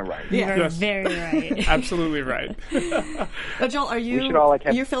or am I right? Yeah, you're very right. Absolutely right. Joel, are you? We should all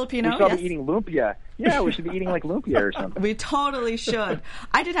are you Filipino? We should all be eating lumpia. Yeah, we should be eating like lumpia or something. We totally should.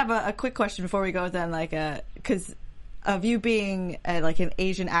 I did have a quick question before we go. Then, because of you being like an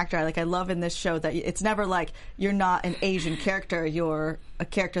Asian actor, I love in this show that it's never like you're not an Asian character. You're a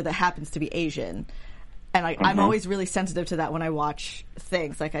character that happens to be Asian. And I'm always really sensitive to that when I watch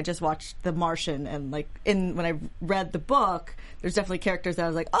things. Like I just watched The Martian, and when I read the book, there's definitely characters that I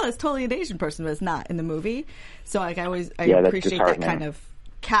was like, oh, that's totally an Asian person, but it's not in the movie. So I appreciate that kind of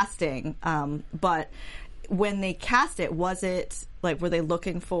casting. But when they cast it, was it were they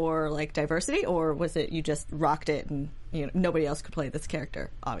looking for diversity, or was it you just rocked it and nobody else could play this character?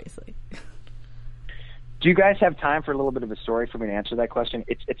 Obviously. Do you guys have time for a little bit of a story for me to answer that question?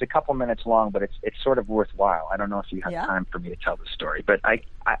 It's a couple minutes long, but it's sort of worthwhile. I don't know if you have time for me to tell the story, but I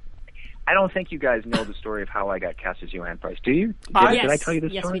don't think you guys know the story of how I got cast as Johan Price. Do you? Did I tell you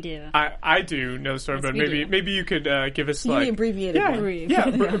this story? Yes, we do. I do know the story, but maybe you could give us abbreviated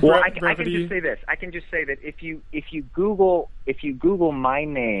one. Well, I can just say this. I can just say that if you Google my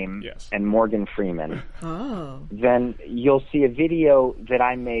name and Morgan Freeman, then you'll see a video that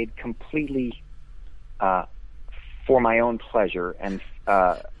I made completely for my own pleasure and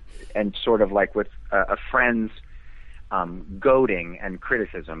sort of with a friend's goading and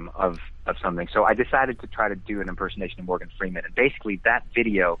criticism of something. So I decided to try to do an impersonation of Morgan Freeman. And basically that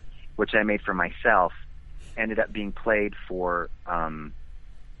video, which I made for myself, ended up being played for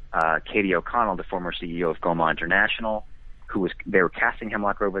Katie O'Connell, the former CEO of Gaumont International, they were casting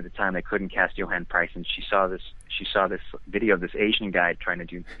Hemlock Grove at the time. They couldn't cast Johan Price, and she saw this video of this Asian guy trying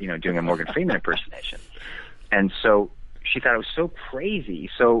to doing a Morgan Freeman impersonation. And so she thought it was so crazy.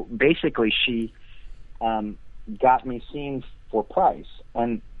 So basically she got me scenes for Price,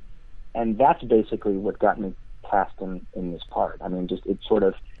 and that's basically what got me cast in this part. I mean, just it sort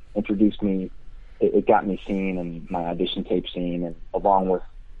of introduced me. It got me seen and my audition tape scene, and along with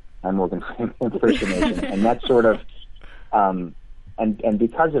my Morgan Freeman impersonation, and that sort of. And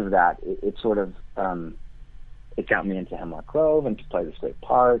because of that, it sort of it got me into Hemlock Grove and to play this great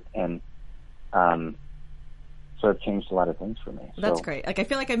part, and sort of changed a lot of things for me. That's great. I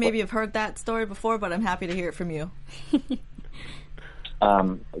feel like I maybe have heard that story before, but I'm happy to hear it from you.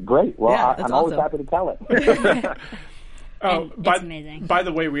 Great. Well, I'm always happy to tell it. It's amazing. By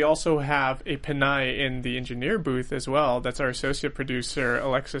the way, we also have a Pinay in the engineer booth as well. That's our associate producer,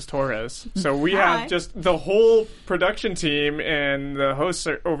 Alexis Torres. So we have just the whole production team, and the hosts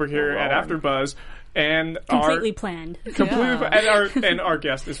are over here at AfterBuzz. And completely planned. And our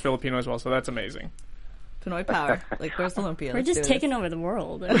guest is Filipino as well, so that's amazing. Pinoy power. Where's the Olympia? We're just taking over the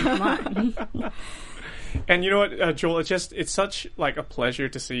world. Come on. And you know what, Joel, it's such a pleasure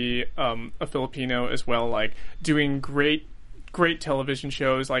to see a Filipino as well, doing great great television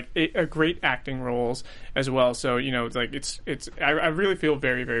shows, like great acting roles as well. So it's like it's I really feel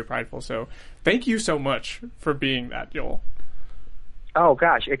very, very prideful. So thank you so much for being that, Joel. Oh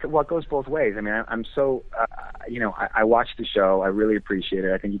gosh, it goes both ways. I mean, I'm so I watched the show. I really appreciate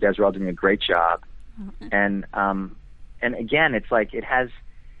it. I think you guys are all doing a great job. And again, it's like it has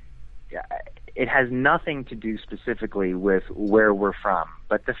nothing to do specifically with where we're from,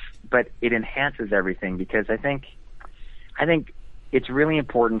 but it enhances everything, because I think it's really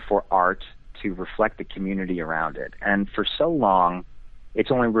important for art to reflect the community around it. And for so long,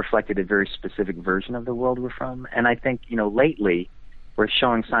 it's only reflected a very specific version of the world we're from. And I think, lately we're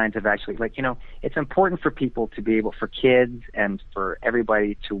showing signs of actually, it's important for people to be able, for kids and for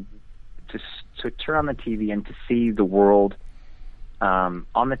everybody to turn on the TV and to see the world on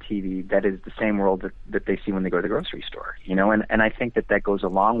the TV that is the same world that they see when they go to the grocery store, and I think that goes a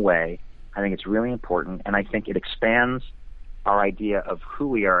long way. I think it's really important, and I think it expands our idea of who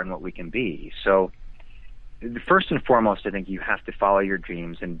we are and what we can be. So first and foremost, I think you have to follow your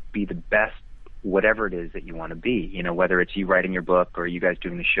dreams and be the best, whatever it is that you want to be, whether it's you writing your book or you guys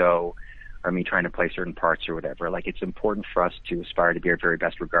doing the show or me trying to play certain parts or whatever. Like, it's important for us to aspire to be our very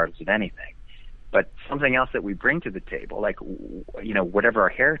best regardless of anything. But something else that we bring to the table, like, whatever our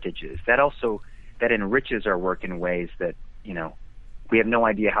heritage is, that enriches our work in ways that, we have no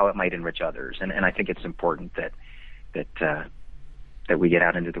idea how it might enrich others. And I think it's important that we get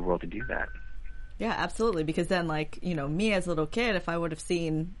out into the world to do that. Yeah, absolutely. Because then, me as a little kid, if I would have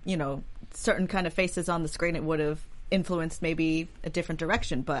seen, certain kind of faces on the screen, it would have influenced maybe a different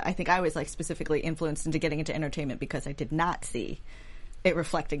direction. But I think I was specifically influenced into getting into entertainment because I did not see it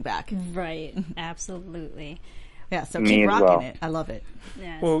reflecting back. Right. Absolutely. Yeah, so keep rocking it. I love it.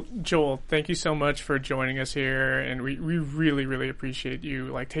 Yes. Well, Joel, thank you so much for joining us here, and we really, really appreciate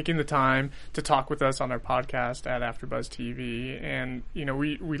you taking the time to talk with us on our podcast at AfterBuzz TV, and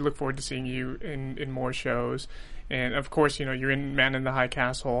we look forward to seeing you in more shows, and of course you're in Man in the High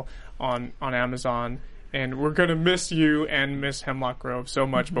Castle on Amazon, and we're gonna miss you and miss Hemlock Grove so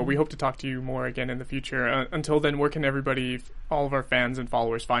much, but we hope to talk to you more again in the future. Until then, where can everybody, all of our fans and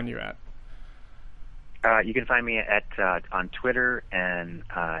followers, find you at? You can find me on Twitter and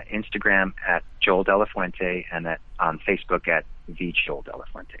Instagram at Joel De La Fuente, and on Facebook at the Joel De La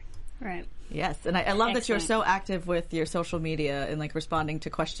Fuente. Right. Yes, and I love that you're so active with your social media and responding to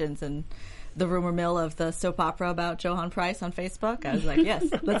questions and the rumor mill of the soap opera about Johan Price on Facebook. I was like, yes,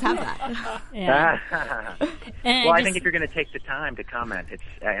 let's have that. Yeah. Well, I think if you're going to take the time to comment, it's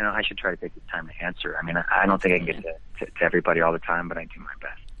I should try to take the time to answer. I mean, I don't think I can get to everybody all the time, but I do my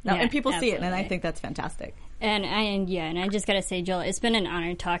best. No, and people see it, and I think that's fantastic. And I just gotta say, Joel, it's been an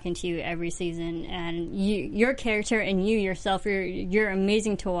honor talking to you every season, and your character and you yourself, you're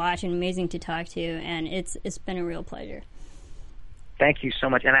amazing to watch and amazing to talk to, and it's been a real pleasure. Thank you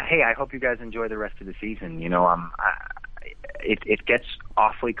so much, and I hope you guys enjoy the rest of the season. It gets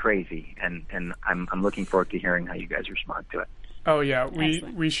awfully crazy, and I'm looking forward to hearing how you guys respond to it. Oh yeah,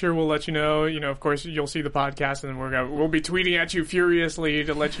 we sure will let you know. Of course, you'll see the podcast, and then we'll be tweeting at you furiously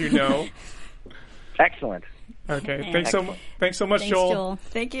to let you know. Excellent. Okay, thanks so much, Joel.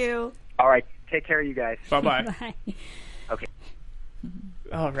 Thank you. All right, take care, you guys. Bye. Bye. Okay.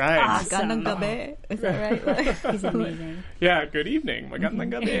 All right. Awesome. Is that right? He's amazing. Yeah, good evening.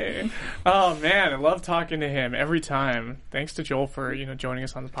 Oh man, I love talking to him every time. Thanks to Joel for joining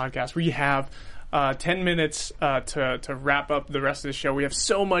us on the podcast. We have 10 minutes to wrap up the rest of the show. We have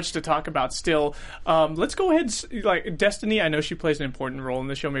so much to talk about still. Let's go ahead, Destiny, I know she plays an important role in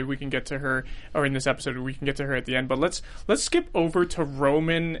the show. Maybe we can get to her, or in this episode, we can get to her at the end. But let's skip over to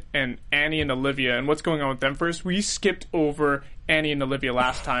Roman and Annie and Olivia and what's going on with them first. We skipped over Annie and Olivia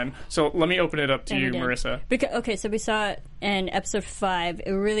last time. So let me open it up to you, Marisa. So we saw in episode 5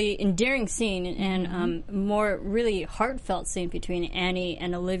 a really endearing scene and more really heartfelt scene between Annie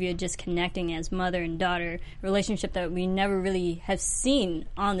and Olivia, just connecting as mother and daughter, a relationship that we never really have seen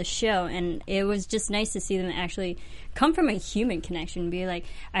on the show. And it was just nice to see them actually come from a human connection, be like,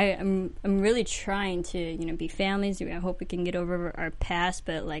 I'm really trying to be families. I hope we can get over our past,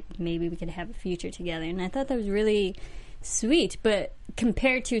 but maybe we could have a future together. And I thought that was really sweet, but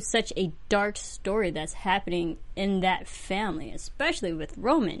compared to such a dark story that's happening in that family, especially with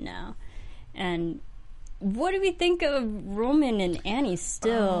Roman now. And what do we think of Roman and Annie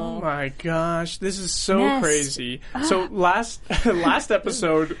still? Oh my gosh, this is so crazy. So last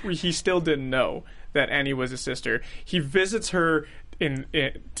episode, he still didn't know that Annie was a sister. He visits her in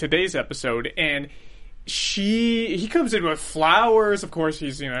today's episode, and he comes in with flowers. Of course,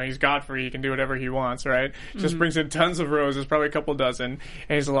 he's Godfrey. He can do whatever he wants, right? Just brings in tons of roses, probably a couple dozen.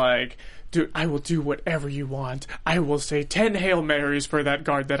 And he's like, dude, I will do whatever you want. I will say 10 Hail Marys for that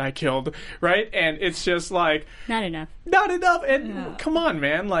guard that I killed, right? And it's just like... Not enough. And come on,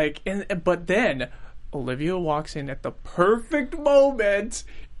 man. Like, but then Olivia walks in at the perfect moment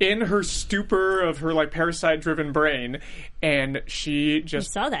in her stupor of her, like, parasite-driven brain, and she just...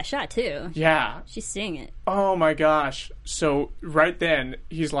 You saw that shot, too. Yeah. She's seeing it. Oh, my gosh. So, right then,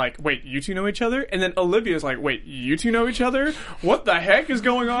 he's like, wait, you two know each other? And then Olivia's like, wait, you two know each other? What the heck is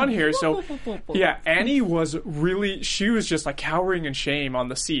going on here? So, yeah, Annie was really... She was just, like, cowering in shame on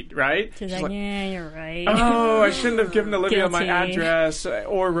the seat, right? She's like, yeah, you're right. Oh, I shouldn't have given Olivia Guilty. my address,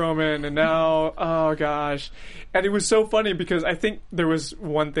 or Roman, and now... Oh, gosh. And it was so funny because I think there was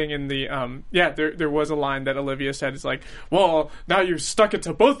one thing in the, there was a line that Olivia said. It's like, well, now you've stuck it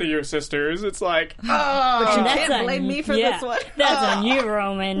to both of your sisters. It's like, but you can't blame me for this one. That's on you,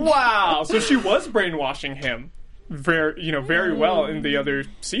 Roman. Wow. So she was brainwashing him very well in the other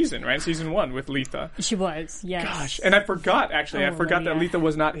season, right? Season 1 with Letha. She was, yes. Gosh. And I forgot, actually. I forgot that yeah. Letha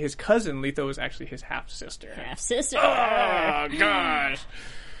was not his cousin. Letha was actually his half-sister. Half-sister. Oh, gosh.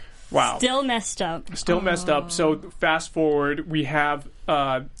 Wow. Still messed up. So fast forward, we have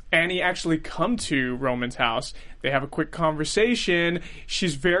Annie actually come to Roman's house. They have a quick conversation.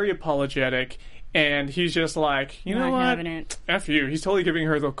 She's very apologetic. And he's just like, you know what? F you. He's totally giving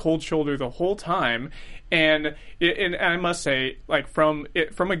her the cold shoulder the whole time. And I must say, like, from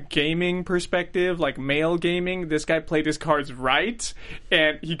a gaming perspective, like male gaming, this guy played his cards right,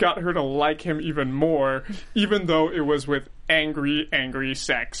 and he got her to like him even more, even though it was with angry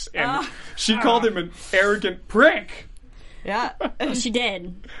sex. And she called him an arrogant prick. Yeah. She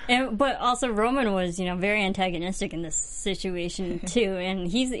did. But also Roman was, very antagonistic in this situation too, and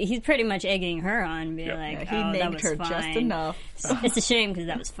he's pretty much egging her on, being like, he that named was her fine. just enough. It's a shame because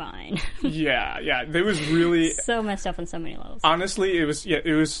that was fine. Yeah. There was really so messed up on so many levels. Honestly, it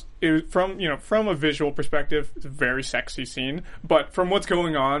was from a visual perspective, it's a very sexy scene. But from what's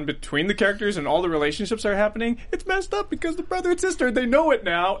going on between the characters and all the relationships that are happening, it's messed up because the brother and sister, they know it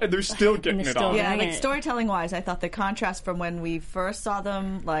now and they're still getting it on. Yeah, like storytelling wise, I thought the contrast from when we first saw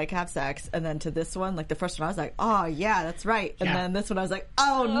them like have sex and then to this one, like the first one I was like, oh yeah, that's right. And then this one I was like,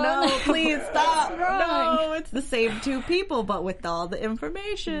 oh no, please stop. No, it's the same two people but with all the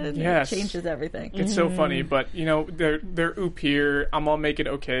information. Yes. It changes everything. It's so funny, but they're oop here. I'm gonna make it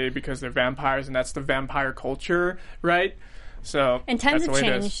okay because they're vampires and that's the vampire culture, right? So and times have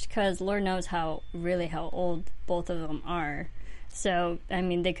changed because Lord knows how old both of them are. So I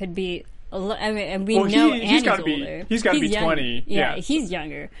mean, they could be. And we know Annie's older. He's got to be 20. Yeah, he's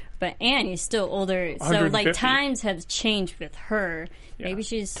younger, but Annie's still older. So like times have changed with her. Yeah. Maybe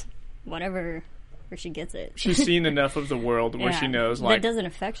she's whatever. Where she gets it. She's seen enough of the world where she knows, like, that doesn't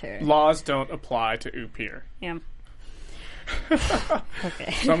affect her. Laws don't apply to oop here. Yeah.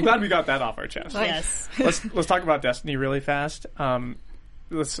 Okay. So I'm glad we got that off our chest. Yes. Let's talk about Destiny really fast. The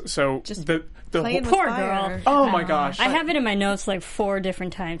poor girl. Oh my gosh! I have it in my notes like 4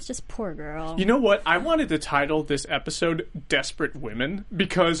 different times. Just poor girl. You know what? I wanted to title this episode "Desperate Women"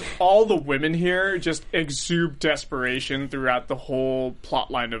 because all the women here just exude desperation throughout the whole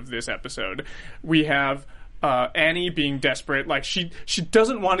plotline of this episode. We have Annie being desperate, like she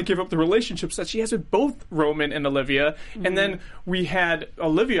doesn't want to give up the relationships that she has with both Roman and Olivia. Mm-hmm. And then we had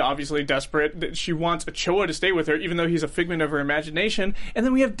Olivia obviously desperate that she wants Ochoa to stay with her even though he's a figment of her imagination. And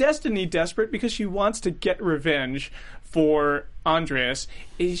then we have Destiny desperate because she wants to get revenge for Andreas.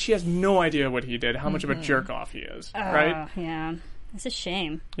 She has no idea what he did, how much of a jerk off he is, right? Yeah. It's a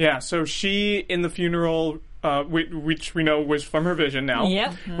shame. Yeah, so she in the funeral which we know was from her vision now.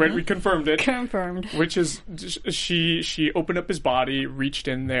 Yep. Right, we confirmed it. Confirmed. Which is, she opened up his body, reached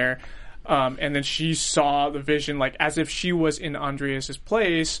in there, and then she saw the vision, like, as if she was in Andreas's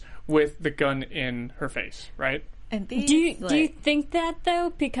place with the gun in her face, right? And do you think that,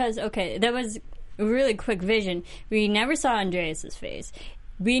 though? Because, okay, that was a really quick vision. We never saw Andreas's face.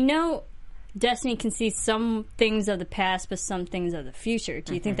 We know Destiny can see some things of the past, but some things of the future.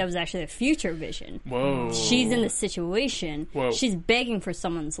 Do you think that was actually a future vision? Whoa. She's in the situation. Whoa. She's begging for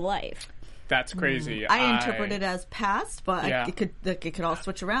someone's life. That's crazy. I interpret it as past, but it could all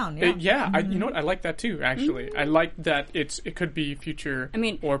switch around. Yeah, you know what? I like that too. Actually, I like that it could be future.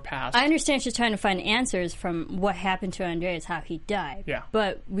 Or past. I understand she's trying to find answers from what happened to Andreas, how he died. Yeah,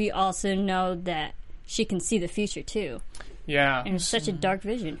 but we also know that she can see the future too. Yeah. And it's such a dark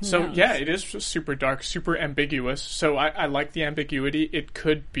vision. Who knows? Yeah, it is super dark, super ambiguous. So I like the ambiguity. It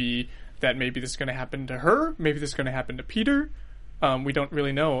could be that maybe this is going to happen to her. Maybe this is going to happen to Peter. We don't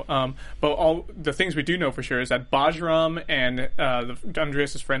really know. But all the things we do know for sure is that Bajram and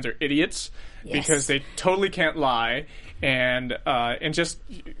Andreas' friends are idiots because they totally can't lie. And just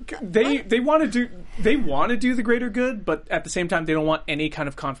they want to do the greater good, but at the same time they don't want any kind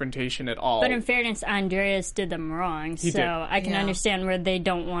of confrontation at all. But in fairness, Andreas did them wrong, so I can understand where they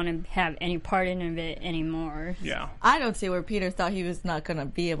don't want to have any part in it anymore. Yeah, I don't see where Peter thought he was not going to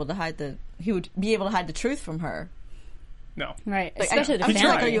be able to hide he would be able to hide the truth from her. No. Right, especially the family.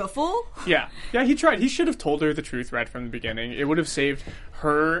 Like, are you a fool? Yeah, he tried. He should have told her the truth right from the beginning. It would have saved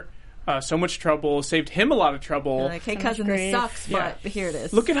her so much trouble, saved him a lot of trouble. Like, hey, cousin, this sucks, but here it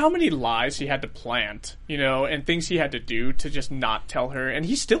is. Look at how many lies he had to plant, and things he had to do to just not tell her. And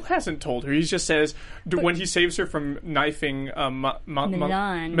he still hasn't told her. He just says, when he saves her from knifing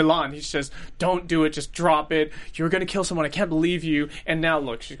Milan, he says, don't do it, just drop it. You're going to kill someone. I can't believe you. And now,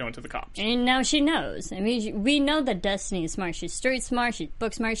 look, she's going to the cops. And now she knows. I mean, we know that Destiny is smart. She's street smart. She's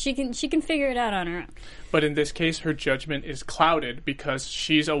book smart. She can figure it out on her own. But in this case, her judgment is clouded because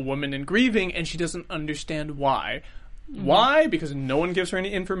she's a woman in grieving and she doesn't understand why. Mm-hmm. Why? Because no one gives her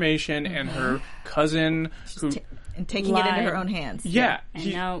any information, and her cousin and taking it into her own hands. Yeah.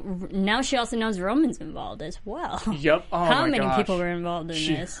 And now she also knows Roman's involved as well. Yep. Oh How many people were involved in this?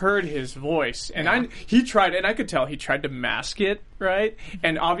 She heard his voice. And he tried, and I could tell he tried to mask it, right?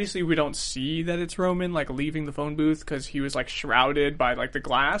 And obviously we don't see that it's Roman, like, leaving the phone booth because he was, like, shrouded by, like, the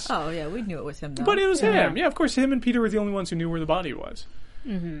glass. Oh, yeah, we knew it was him, though. But it was him. Yeah, of course, him and Peter were the only ones who knew where the body was.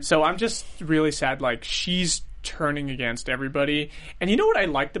 Mm-hmm. So I'm just really sad, like, she's turning against everybody. And you know what I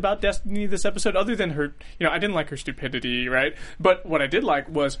liked about Destiny this episode, other than her, I didn't like her stupidity, right? But what I did like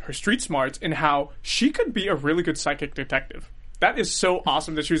was her street smarts and how she could be a really good psychic detective. That is so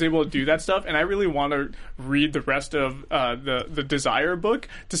awesome that she was able to do that stuff, and I really want to read the rest of the Desire book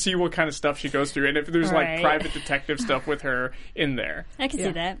to see what kind of stuff she goes through, and if there's like private detective stuff with her in there. I can see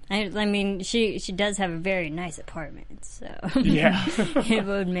that. I mean, she does have a very nice apartment, so it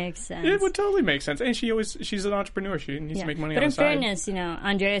would make sense. It would totally make sense, and she's an entrepreneur. She needs to make money on the side. But in fairness,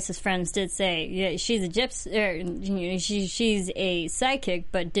 Andreas' friends did say, she's a gypsy, she's a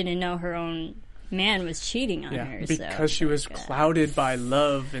psychic, but didn't know her own man was cheating on her. Because she was clouded by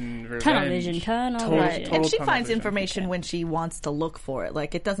love and revenge. Tunnel vision. And she finds information when she wants to look for it.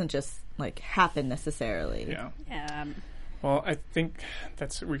 Like, it doesn't just, like, happen necessarily. Yeah. Well, I think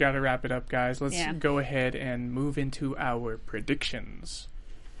we got to wrap it up, guys. Let's go ahead and move into our predictions.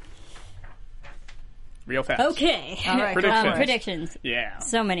 Real fast. Okay. All right. Predictions. Yeah.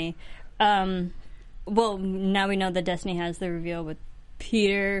 So many. Well, now we know that Destiny has the reveal with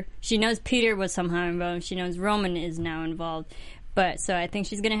Peter. She knows Peter was somehow involved. She knows Roman is now involved. But so I think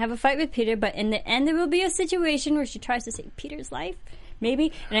she's going to have a fight with Peter. But in the end, there will be a situation where she tries to save Peter's life,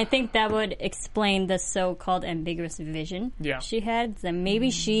 maybe. And I think that would explain the so-called ambiguous vision she had. That maybe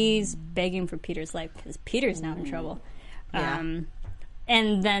she's begging for Peter's life because Peter's now in trouble. Yeah.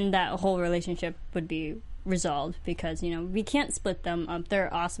 And then that whole relationship would be resolved because, we can't split them up.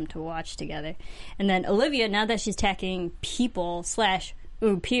 They're awesome to watch together. And then Olivia, now that she's attacking people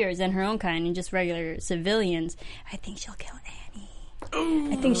 / peers and her own kind and just regular civilians, I think she'll kill Annie.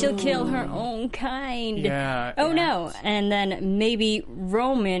 Ooh. I think she'll kill her own kind. Yeah. No. And then maybe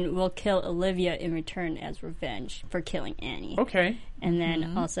Roman will kill Olivia in return as revenge for killing Annie. Okay. And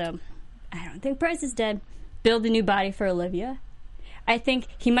then also, I don't think Price is dead. Build a new body for Olivia. I think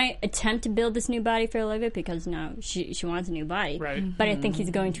he might attempt to build this new body for Olivia because she wants a new body. Right. But I think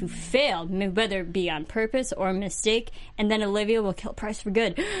he's going to fail, whether it be on purpose or a mistake, and then Olivia will kill Price for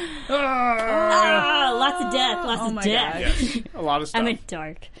good. Lots of death. Lots of death. Yes. A lot of stuff. I'm in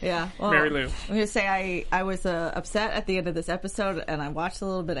dark. Yeah. Well, Marielou. I'm going to say I was upset at the end of this episode, and I watched a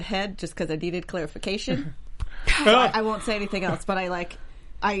little bit ahead just because I needed clarification. So I won't say anything else, but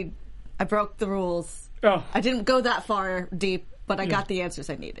I broke the rules. Oh. I didn't go that far deep. But I got the answers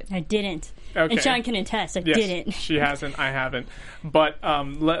I needed. I didn't. Okay. And Sean can attest, I didn't. She hasn't, I haven't. But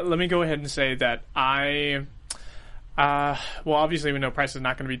let me go ahead and say that well, obviously we know Price is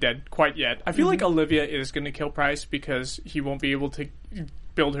not going to be dead quite yet. I feel like Olivia is going to kill Price because he won't be able to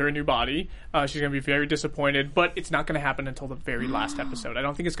build her a new body. She's going to be very disappointed, but it's not going to happen until the very last episode. I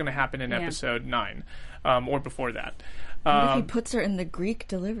don't think it's going to happen in episode 9 or before that. What if he puts her in the Greek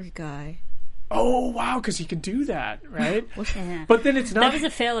delivery guy? Oh, wow, because he could do that, right? Yeah. But then it's not... That was a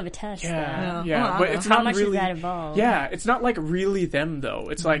fail of a test. Yeah, though. yeah. But it's How not much really... is that involved? Yeah, it's not like really them, though.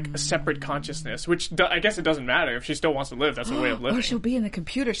 It's like a separate consciousness, which I guess it doesn't matter. If she still wants to live, that's a way of living. Or she'll be in the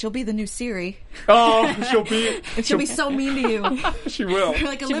computer. She'll be the new Siri. Oh, she'll be... And she'll be so mean to you. She will. You're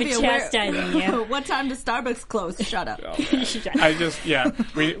like, She'll Olivia, be chastising you. what time does Starbucks close? Shut up. Oh, I just... Yeah.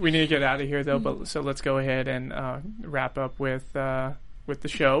 We need to get out of here, though, but so let's go ahead and wrap up with the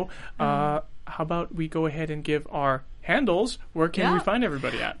show. How about we go ahead and give our handles? Where can we find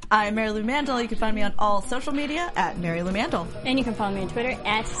everybody at? I'm Marielou Mandl. You can find me on all social media at Marielou Mandl. And you can follow me on Twitter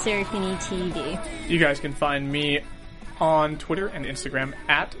at Serafini TV. You guys can find me on Twitter and Instagram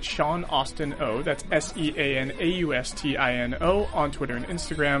at Sean Austin O. That's SeanAustino on Twitter and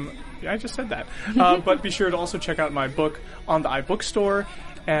Instagram. Yeah, I just said that. But be sure to also check out my book on the iBookstore.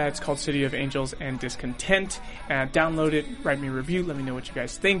 It's called City of Angels and Discontent. Download it, write me a review, let me know what you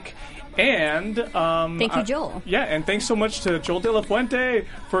guys think. And thank you, Joel. Yeah, and thanks so much to Joel De La Fuente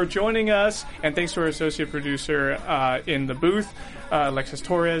for joining us. And thanks to our associate producer in the booth, Alexis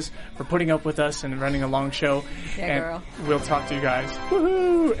Torres, for putting up with us and running a long show. Yeah, and girl. We'll talk to you guys.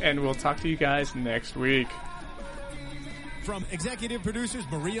 Woohoo! And we'll talk to you guys next week. From executive producers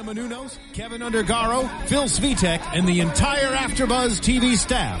Maria Menounos, Kevin Undergaro, Phil Svitek, and the entire AfterBuzz TV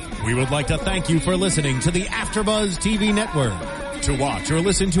staff, we would like to thank you for listening to the AfterBuzz TV network. To watch or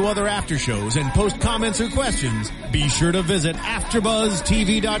listen to other after shows and post comments or questions, be sure to visit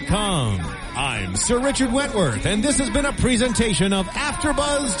AfterBuzzTV.com. I'm Sir Richard Wentworth, and this has been a presentation of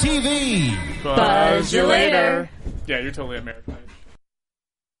AfterBuzz TV. Buzz you later. Yeah, you're totally American.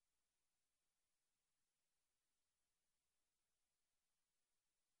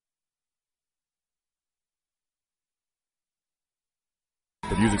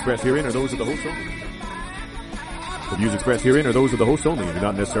 The views expressed herein are those of the host only. The views expressed herein are those of the host only and do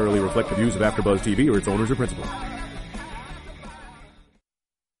not necessarily reflect the views of AfterBuzz TV or its owners or principals.